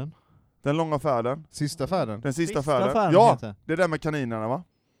färden. Den långa färden. Sista färden? Den sista Sista färden. färden Ja, heter. det är där med kaninerna va?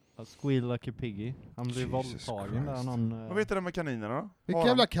 Ja, squeal like a piggy. Han blir Jesus våldtagen där. Christ. Någon Vad heter det med kaninerna då? Vilka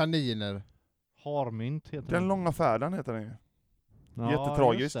jävla kaniner? harmynt heter Den den. långa färden heter den ju. Ja,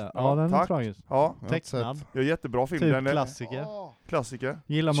 jättetragiskt. just det. Ja, Ja, den är tack. tragisk. Ja, Jag har inte Tecknad. sett. ja jättebra film. Typ Den är klassiker. klassiker.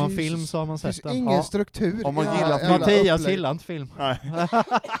 Gillar man Jesus. film så har man Det sett finns den. ingen Ja. struktur. Om man i gillar alla jävla Mattias upplägg. gillar inte film. Nej.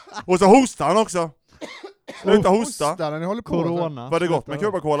 Och så hostar han också. Sluta hosta. Hostar ni håller på. Corona. Var det gott med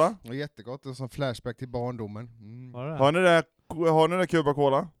Sluta. Cuba Cola? Ja, jättegott, och som flashback till barndomen. Var det? Har ni det Cuba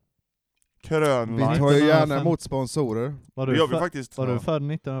Cola? Vi Krönline. tar ju gärna 1905. emot sponsorer. Var Det du, gör vi för, faktiskt. var du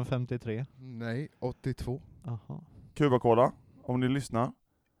född 1953? Nej, 82. Aha. Cuba Cola, om ni lyssnar.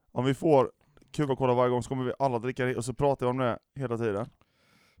 Om vi får Cuba Cola varje gång så kommer vi alla dricka det och så pratar vi om det hela tiden.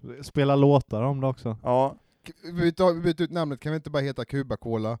 Spela låtar om det också. Ja, Vi byter ut namnet, kan vi inte bara heta Cuba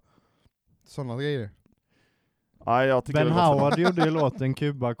Cola? Sådana grejer. nej jag tycker Ben det låter- Howard gjorde ju låten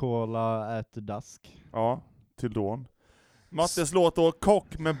Cuba Cola at Dusk. Ja, till dawn. Mattes låt då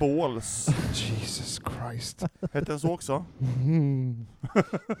Kock med balls. Jesus Christ. Hette den så också? Mm.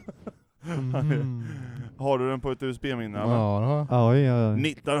 Har du den på ett USB-minne eller? Ja, det har jag. Oj, oj, oj.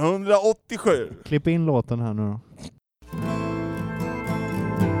 1987! Klipp in låten här nu då.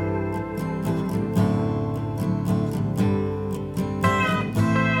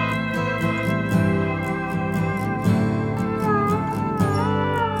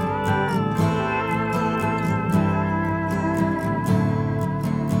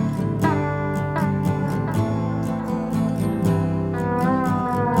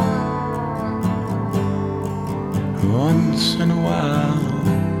 Once in a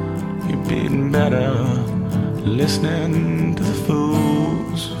while, you've been better listening to the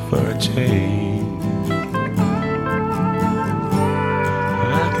fools for a change.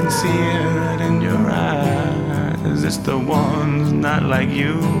 I can see it in your eyes. It's the ones not like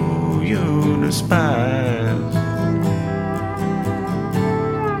you despise.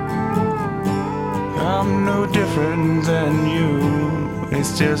 I'm no different than you.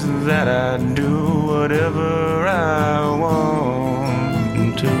 It's just that I do whatever I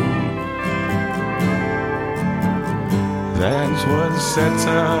want to. That's what sets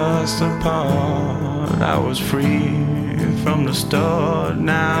us apart. I was free from the start.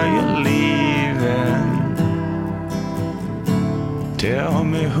 Now you're leaving. Tell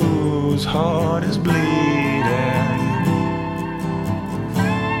me whose heart is bleeding.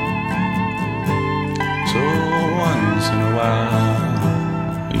 So once in a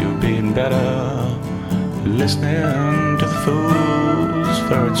while, you've been better listening to the fools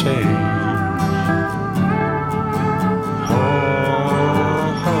for a change.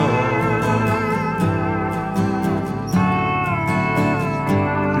 Oh, oh.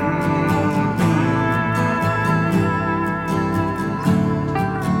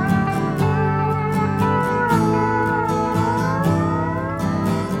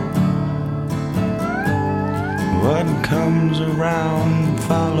 What comes around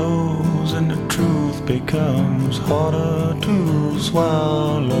follows, and the truth becomes harder to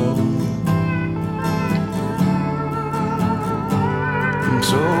swallow. And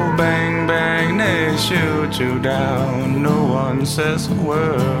so bang bang, they shoot you down. No one says a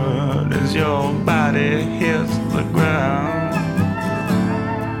word as your body hits the ground.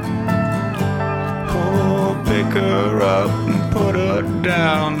 Oh, pick her up and put her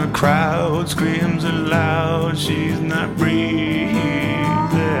down. The crowd screams aloud, she's not breathing.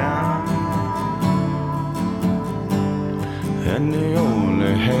 And the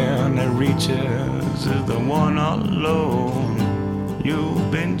only hand that reaches is the one alone.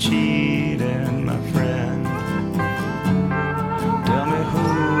 You've been cheating, my friend. Tell me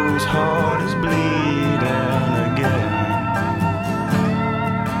whose heart is bleeding again.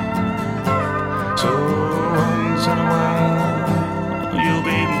 So once in a while, you'll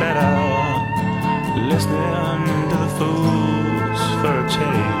be better listening to the fools for a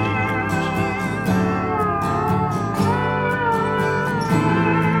change.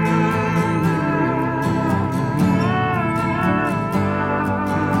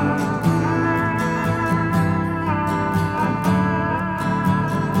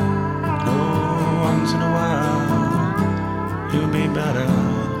 Oh, once in a while, you'll be better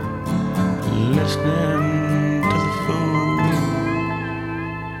listening to the fool.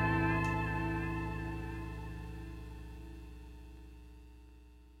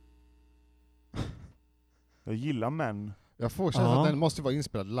 Jag gillar män. Jag får känna att den måste vara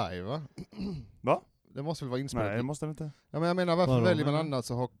inspelad live, va? Va? Det måste väl vara inspelad? Nej, det måste den inte. Ja, men jag menar, varför Vadå, väljer man men-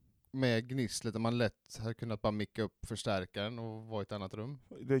 annars att ha med gnisslet om man lätt hade kunnat bara micka upp förstärkaren och vara i ett annat rum?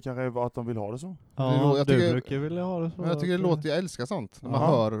 Det kanske är att de vill ha det så. Ja, jag du tycker- brukar vilja ha det så. Men jag tycker det låter, jag älskar sånt. När man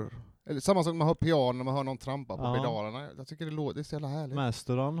Aha. hör, eller samma sak när man hör piano, när man hör någon trampa på Ja. pedalerna. Jag tycker det låter, det är så jävla härligt.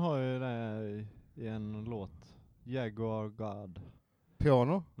 Mastodon har ju det i en låt. Jaguar God.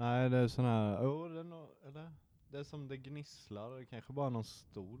 Piano? Nej, det är sån här... eller? Det är som det gnisslar. Det kanske bara är någon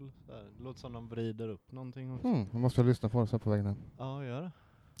stol. Det låter som de vrider upp någonting också. Jag måste lyssna på det sen på vägen hem. Ja, gör det.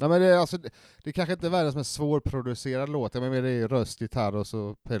 Nej, men det är alltså, det kanske inte är världens mest svårproducerad låt. Jag menar, det är röst, gitarr och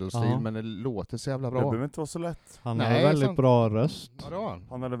så pedalstil, Ja. men det låter så jävla Det bra. behöver inte vara så lätt. Han Nej, har en väldigt sant. bra röst. Ja, det har han.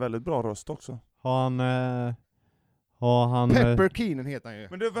 Han hade väldigt bra röst också. Har han... Pepper Keenan heter han ju.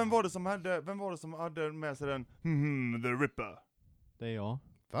 Men vem var det som hade med sig den The Ripper? Det är jag.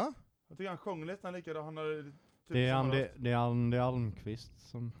 Va? Jag tycker han sjöng nästan likadant. Han hade typ Det är samma röst. Andy Almqvist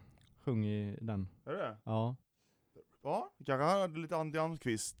som sjunger i den. Är det? Ja. Ja, kanske han hade lite Andy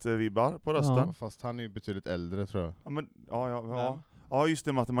Almqvist-vibbar på rösten. Ja. Ja. Fast han är ju betydligt äldre, tror jag. Ja, men, ja. Vem? Ja, just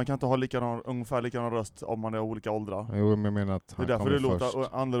det, Matte. Man kan inte ha ungefär likadan röst om man är olika åldrar. Jo, men jag menar att Det är han därför kommer du först.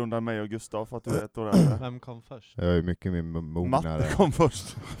 låter annorlunda än mig och Gustav, för att du är ett år äldre. Vem kom först? Jag är mycket mer mognare. Matte kom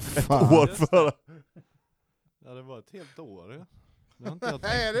först. Ett Fan. år före. Ja, det var ett helt år. Ja. Det har inte jag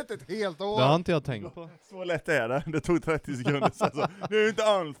Nej, är tänkt. det inte ett helt år? Det har inte jag tänkt på. Så lätt är det. Det tog 30 sekunder sen så. Det är inte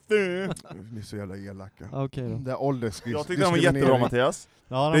alls det. Ni är så jävla elaka. Okej då. Det är åldersdiskriminering. Jag tyckte den var jättebra, Mattias.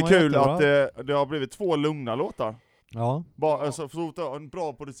 Ja, Det den är var kul jättebra. att det har blivit 2 lugna låtar. Ja. Bara, alltså, för en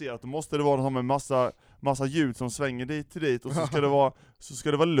bra producerat, då måste det vara en massa ljud som svänger dit till dit, och så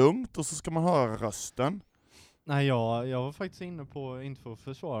ska det vara lugnt, och så ska man höra rösten. Nej, jag var faktiskt inne på, inte för att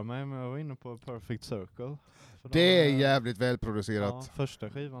försvara mig, men jag var inne på Perfect Circle. För Det är de- jävligt Ja, välproducerat. första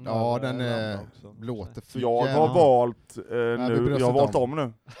skivan. Ja, där, den är är, bra också. låter för Jag jävla... har valt vi nu, bryr oss jag har inte valt om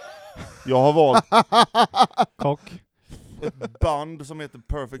nu. Jag har valt Kock. ett band som heter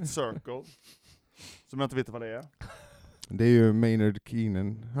Perfect Circle, som jag inte vet vad det är. Det är ju Maynard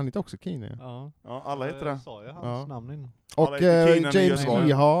Keenan. Han heter också Keenan. Ja. Ja, alla heter det. Jag sa ju hans Ja. namn innan. Alla Och heter Keenan i James Göteborg.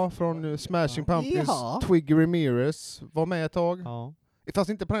 Iha från Smashing Ja. Pumpkins. Iha. Twiggy Ramirez var med ett tag. Ja. Fast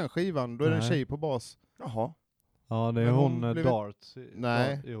inte på den skivan, då är det en Nej. tjej på bas. Jaha. Ja, det är Men hon hon blev- Dart.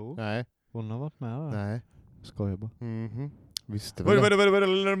 Nej. Jo, Nej. hon har varit med där. Nej. Skojar bara. Mhm. Visste Vad väl det.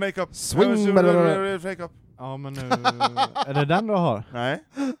 är det? Makeup. Swing, Makeup. Ja, men nu... är det den du har? Nej.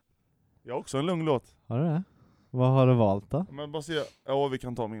 Jag har också en lugn låt. Har du det? Vad har du valt då? Men bara se, ja, vi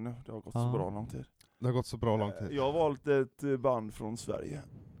kan ta min nu. Det har gått så Ja. bra lång tid. Det har gått så bra lång tid. Jag har valt ett band från Sverige.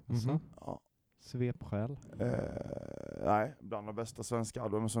 Alltså, Ja. Svepskäl. Nej, bland de bästa svenska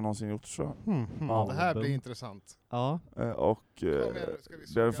albumen som någonsin gjorts, tror jag. Ja. Det här blir intressant. Ja. Och Kom igen nu, ska vi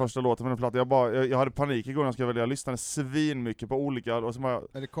det är den suga. första låten på den plattan. Jag hade panik igår när jag skulle välja. Jag lyssnade svin mycket på olika, och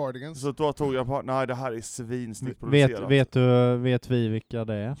Är det Cardigans? så då tog jag på, nej, det här är svinsnyggt producerat. Vet vi vilka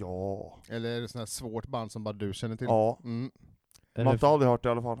det är? Ja. Eller är det sånt här svårt band som bara du känner till? Ja. Mm. Är Matte det har aldrig hört det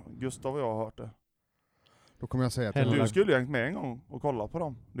i alla fall. Gustav och jag har hört det. Då kommer jag säga att det Hella- var Du skulle ju hängt med en gång och kolla på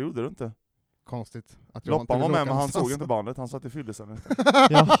dem. Det gjorde du inte. konstigt. Att jag inte Loppan var vill med, åka men han någonstans. såg inte bandet. Han satt i fyllesen.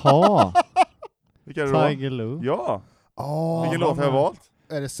 Jaha! Vilka är det då? Tiger Lou? Ja! Åh, Vilken Ja, låt har jag men- valt?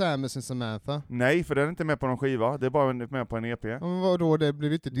 Är det Samus and Samantha? Nej, för den är inte med på någon skiva. Det är bara med på en EP. Ja, men vadå, det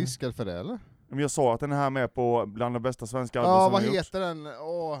blir inte diskad för det eller? Men jag sa att den är här med på bland de bästa svenska album Ja, som vad har gjorts. heter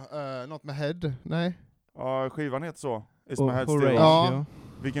den? Något med Head? Nej? Ja, skivan heter så. Is Och my head still Horatio. on? Ja.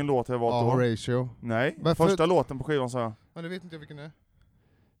 Vilken låt har jag Ja, valt då? Horatio. Nej, Varför- första låten på skivan sa jag. Men det vet inte jag vilken det är.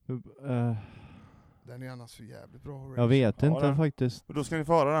 Den är annars för jävligt bra, Horatio. Jag vet Ja, inte den- faktiskt. Och då ska ni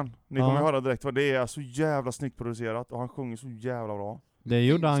få höra den. Ni Ja. kommer höra direkt vad det är. Så jävla snyggt producerat och han sjunger så jävla bra. Det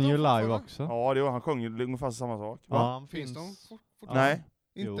gjorde han de ju live fortfarande? också. Ja, det var, han sjunger ungefär samma sak. Ja, Va? han Finns finns. de Ja. Nej.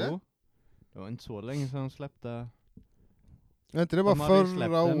 Inte? Jo. Det var inte så länge sedan de släppte. Är inte det bara De hade ju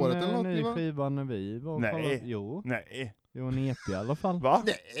släppt förra en, året eller något? ny va? skiva när vi var och Nej. kollade. Jo, Nej. det var en EP i alla fall. Va?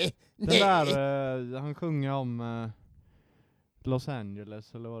 Nej! Den där, han sjunger om Los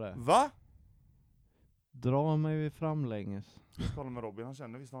Angeles eller vad det är. Va? Dra mig framlänges. Jag ska kolla med Robin, han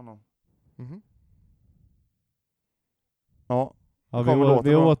känner visst honom. Mhm. Ja. Ja, Kommer låten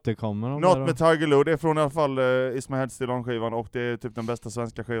vi då? återkommer om Något det då. med Tiger Lou, det är från i alla fall Is My Head Still On-skivan, och det är typ den bästa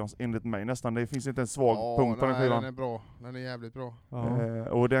svenska skivan enligt mig nästan. Det finns inte en svag punkt på den nej, skivan. den är bra. Den är jävligt bra. Ja.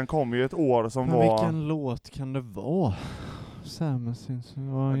 Och den kom ju ett år som Men var... vilken låt kan det vara? Samusins, vad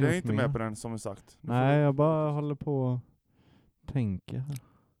har han Det är gjort inte mer? med på den som sagt. Nu får Nej, du- jag bara håller på att tänka här.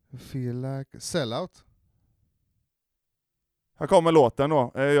 Feel like... Sellout? Här kommer låten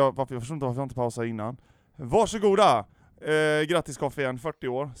då. Jag förstår inte varför jag inte pausade innan. Varsågoda! Grattis Koffe igen, 40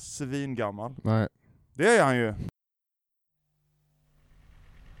 år. Svingammal. Nej. Det är han ju.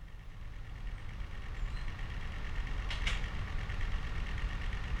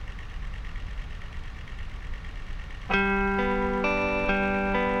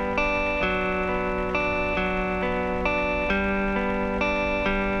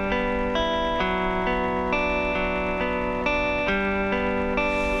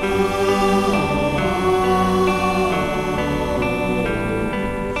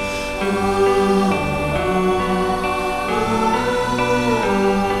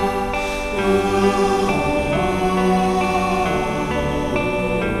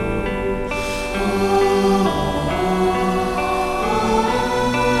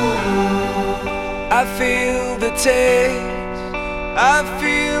 I feel the taste, I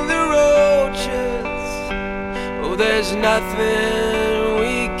feel the roaches. Oh, there's nothing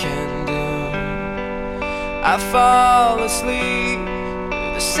we can do. I fall asleep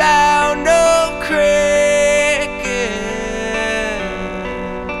to the sound of crickets.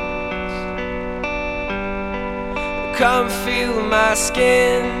 Come feel my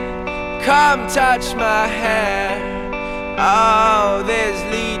skin, come touch my hair. Oh, there's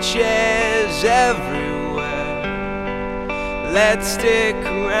leeches everywhere. Let's stick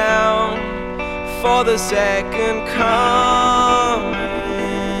around for the second coming.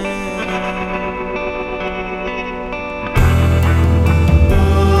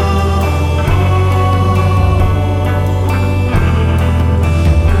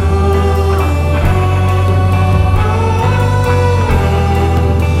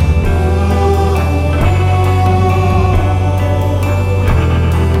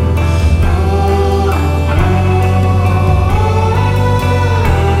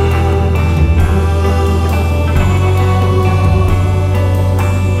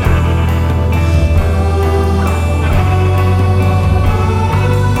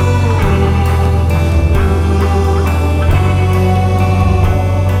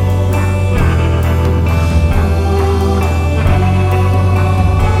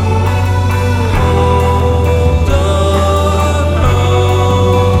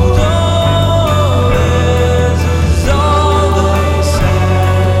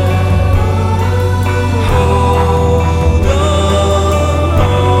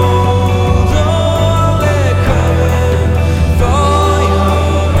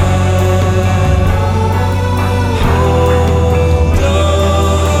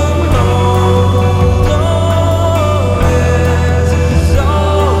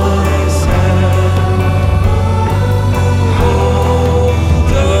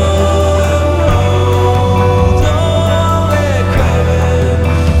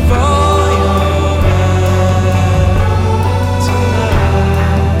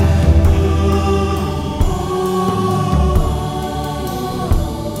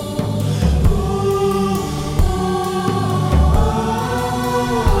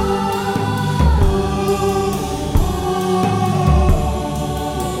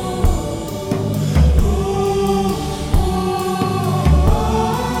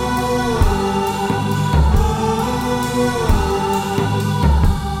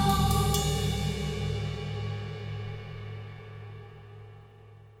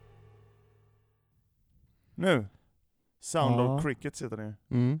 Nu. Sound Ja. of Crickets heter det.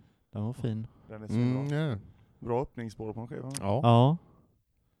 Mm. Den var fin. Den är så bra. Ja. Bra öppningsspår på en skiva. Ja. Ja.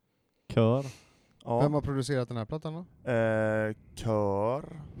 Kör. Ja. Vem har producerat den här plattan då?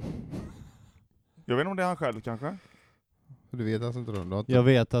 Kör. Jag vet inte om det är han själv kanske. Du vet alltså inte då? Jag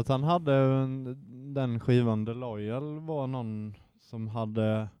vet att han hade den skivan The Loyal var någon som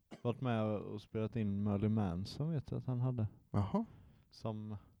hade varit med och spelat in Merlin Manson, vet jag att han hade. Jaha.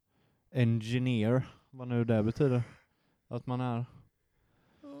 Som engineer, vad nu det betyder. Att man är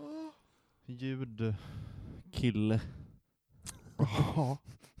ljudkille. Jaha.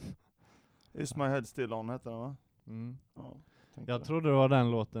 Is My Head Still On heter den, va? Mm. Ja, Jag trodde det var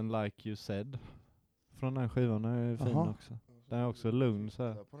den låten Like You Said. Från den skivan är ju fin Jaha. också. Den är också lugn så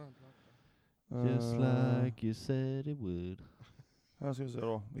här. Just like you said it would. Jag ska se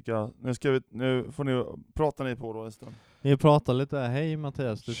då. Nu får ni prata ni på då en stund. Vi pratar lite här. Hej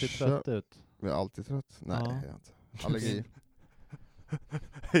Mattias, du ser trött ut. Jag är alltid trött. Nej, Ja. jag är inte. Allergi.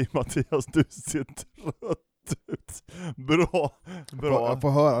 Hej Mattias, du ser trött ut. Bra. Jag får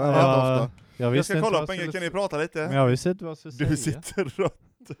höra den Ja, ofta. Jag ska kolla upp en grej, kan ni prata lite? Men jag visste inte vad jag skulle säga. Du ser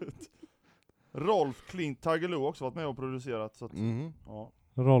trött ut. Rolf Klint, Tiger Lou också varit med och producerat. Så att, ja.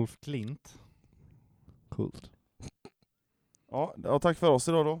 Rolf Klint. Coolt. Ja, tack för oss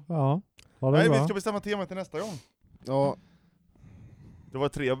idag då. Ja, var det Nej, bra? vi ska bestämma temat till nästa gång. Ja. Det var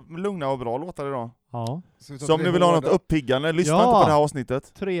 3 lugna och bra låtar idag. Ja. Så om ni vill ha något uppiggande, lyssna inte på det här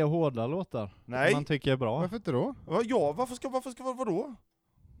avsnittet. 3 hårda låtar. Nej. Man tycker är bra. Varför inte då? Ja, vadå?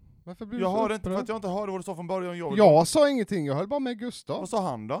 Varför blir du Jag så hörde inte upprörd? för att jag inte hörde vad du sa från början. Jag sa ingenting, jag höll bara med Gustav. Vad sa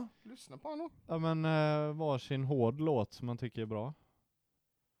han då? Lyssna på honom. Ja men varsin hård låt som man tycker är bra.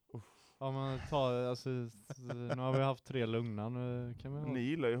 Ja men nu har vi haft 3 lugna, nu kan vi... Ni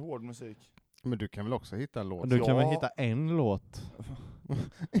gillar ju hård musik. Men du kan väl också hitta en låt? Du kan väl hitta en låt?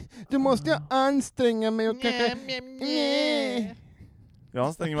 Du måste jag anstränga mig och kanske... Jag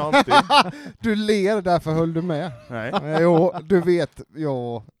anstränger mig alltid. Du ler, därför höll du med. Nej. Jo, du vet,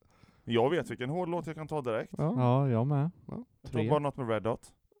 ja. Jag vet vilken hård låt jag kan ta direkt. Ja. Ja, jag med. Jag tar bara något med Red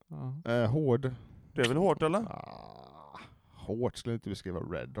Hot. Ja. Hård. Det är väl hårt eller? hårt, skulle inte beskriva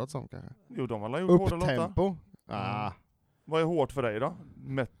Red Hot som kanske. Jo, de har gjort hårda låtar. Upptempo? Vad är hårt för dig då?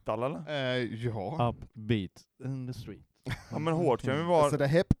 Metal eller? Ja. Upbeat in the street. Ja, men hårt kan ju vara... Så det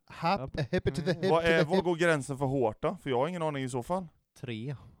hip to the hip. Vad går gränsen för hårt då? För jag har ingen aning i så fall.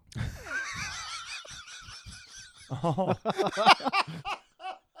 3.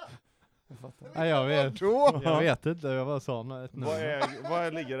 Nej, jag vet. Jag vet inte, jag bara sa något.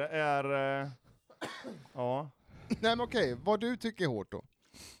 Vad ligger det? Ja. Nej men okej, vad du tycker är hårt då?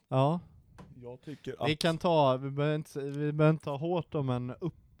 Ja. Jag tycker Vi kan ta, vi behöver inte ta hårt då, men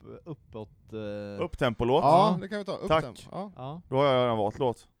uppåt. Upptempolåt. Ja, det kan vi ta. Tack. Ja. Då har jag redan valt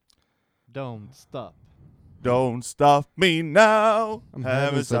låt. Don't stop. Don't stop me now. I'm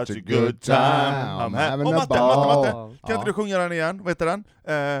having such a good time. I'm having a ball. Kan inte du sjunga den igen? Vad heter den?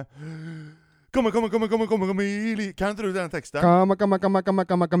 Kom Chameleon. Kan inte du den texten? Come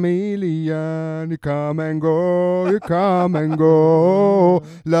chameleon, you come and go.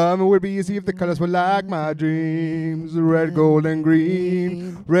 Love will be easy if the colors were like my dreams. Red, gold and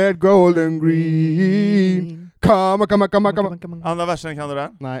green. Red, gold and green. Come. Andra versen, kan du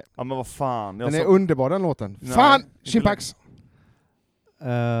den? Nej. Ja, men vad fan. Den är underbar den låten. Nej. Fan! Chimpax!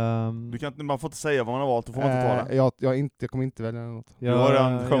 Du kan inte, man får inte säga vad man har valt, då får man inte ta den. Jag kommer inte välja den låten.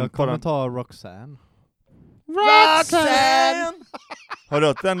 Jag kommer ta Roxanne. Roxanne! Har du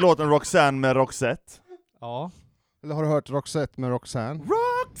hört den låten Roxanne med Roxette? Ja. Eller har du hört Roxette med Roxanne?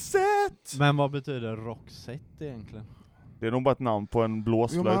 Roxette! Men vad betyder Roxette egentligen? Det är nog bara ett namn på en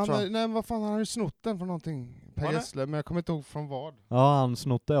blåsflöjt, tror jag. Nej, vad fan, han har ju snott den från någonting. Per Gessle, men jag kommer inte ihåg från vad. Ja, han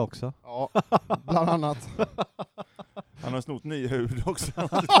snott det också. Ja, bland annat. Han har snott ny hud också.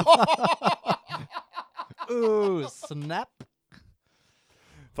 Snap!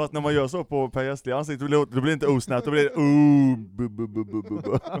 Fast när man gör så på Per Gessle i ansiktet, då blir det inte snap, då blir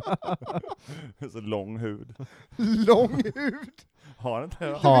det så lång hud. Lång hud? Har han inte?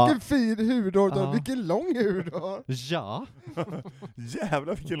 Vilken fin hud har du? Vilken lång hud har du? Ja.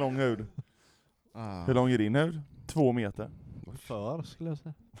 Jävlar vilken lång hud. Hur lång är din hud? 2 meter. För skulle jag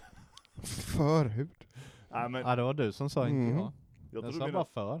säga. Förhud? Nej, men... Ja, det var du som sa inte jag. Jag sa bara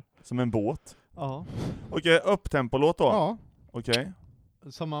för. Som en båt. Ja. Okej, upptempolåt då. Ja. Okej.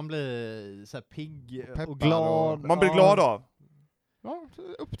 Så man blir så här pigg Peppad och glad. Man blir glad av. Ja,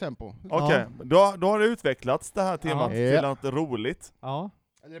 upptempo. Okej, då har det utvecklats det här temat till något roligt. Ja.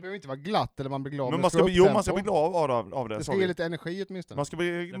 Det behöver inte vara glatt eller man blir glad. Men man ska bli glad av det. Det ska ge lite energi åtminstone. Det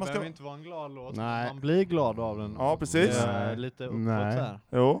behöver inte vara en glad låt. Nej. Man blir glad av den. Ja, precis. Lite uppåt Nej. så här.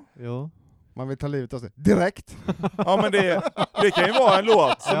 Jo. Man vill ta livet av sig direkt. Ja, men det kan ju vara en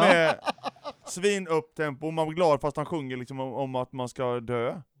låt som är svinupptempo, man blir glad fast han sjunger liksom om att man ska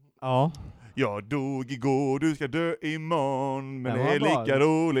dö. Ja. Jag dog igår, du ska dö imorgon, men Det det är var lika bra.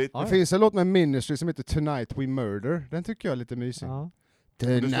 roligt. Det finns en låt med Ministry som heter Tonight We Murder. Den tycker jag är lite mysig. Ja.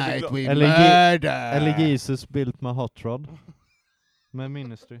 Tonight we Eller murder! Eller Jesus built my hot rod. Med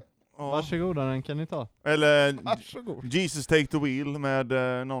Ministry. Ja. Varsågoda, den kan ni ta. Eller Varsågod. Jesus Take the Wheel med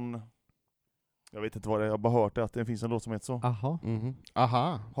någon... Jag vet inte vad det är, jag har bara hört att det finns en låt som heter så. Aha.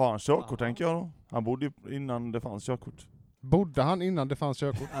 Aha. Har han körkort, tänker jag då? Han bodde ju innan det fanns körkort. Bodde han innan det fanns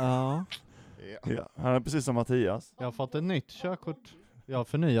körkort? Ja. Ja, han är precis som Mattias. Jag har fått ett nytt körkort. Jag har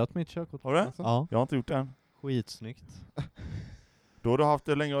förnyat mitt körkort. Har du det? Alltså? Ja. Jag har inte gjort det än. Skitsnyggt. Då har du haft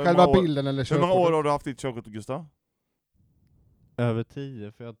det länge. Själva bilden eller Hur många år körkortet? har du haft ditt körkort, Gustav? Över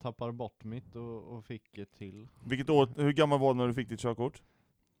 10, för jag tappade bort mitt och fick ett till. Vilket år, hur gammal var du när du fick ditt körkort?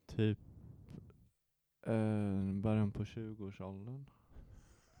 Typ början på 20-årsåldern.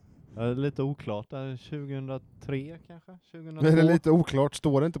 Lite oklart där, 2003 kanske? 2002? Det är lite oklart,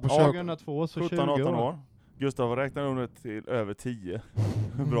 står det inte på körkortet? 2002 så 20 17-18 år. år. Gustav räknar nog till över 10.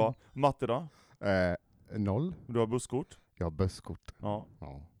 Bra. Matte då? 0. Du har busskort? Jag har busskort. Ja.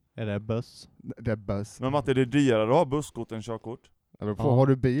 Ja. Är det buss? Det är buss. Men Matte, det är dyrare att ha busskort än körkort? Har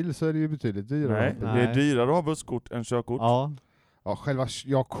du bil så är det ju betydligt dyrare. Nej, det är dyrare att ha busskort än körkort. Ja. Ja, själva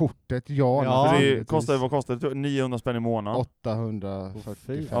kortet, Ja. För det kostar, vad kostar det? 900 spänn i månaden.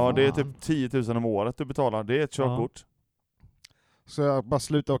 845. Ja, det är typ 10 000 om året du betalar. Det är ett körkort. Så jag bara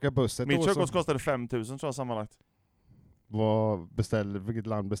slutar åka buss ett Mitt år körkort så... kostade 5 000 tror jag sammanlagt. Vilket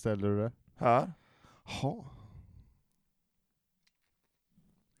land beställde du det? Här. Ja.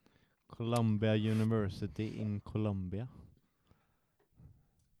 Columbia University in Columbia.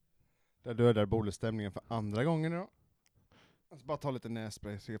 Där dödar Bolle stämningen för andra gången idag. Jag ska bara ta lite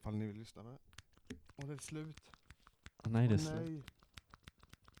nässpray så ifall ni vill lyssna med. Och det är slut. Nej, det är slut.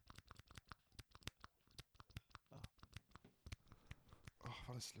 Nej.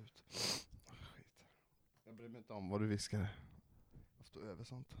 Fan, det är slut. Skit. Jag bryr mig inte om vad du viskar. Jag står över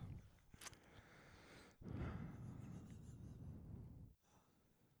sånt.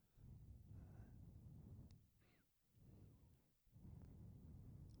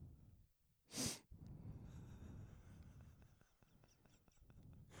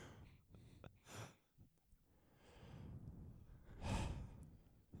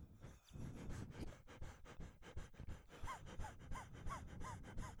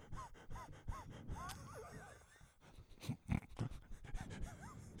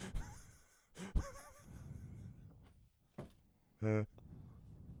 Eh.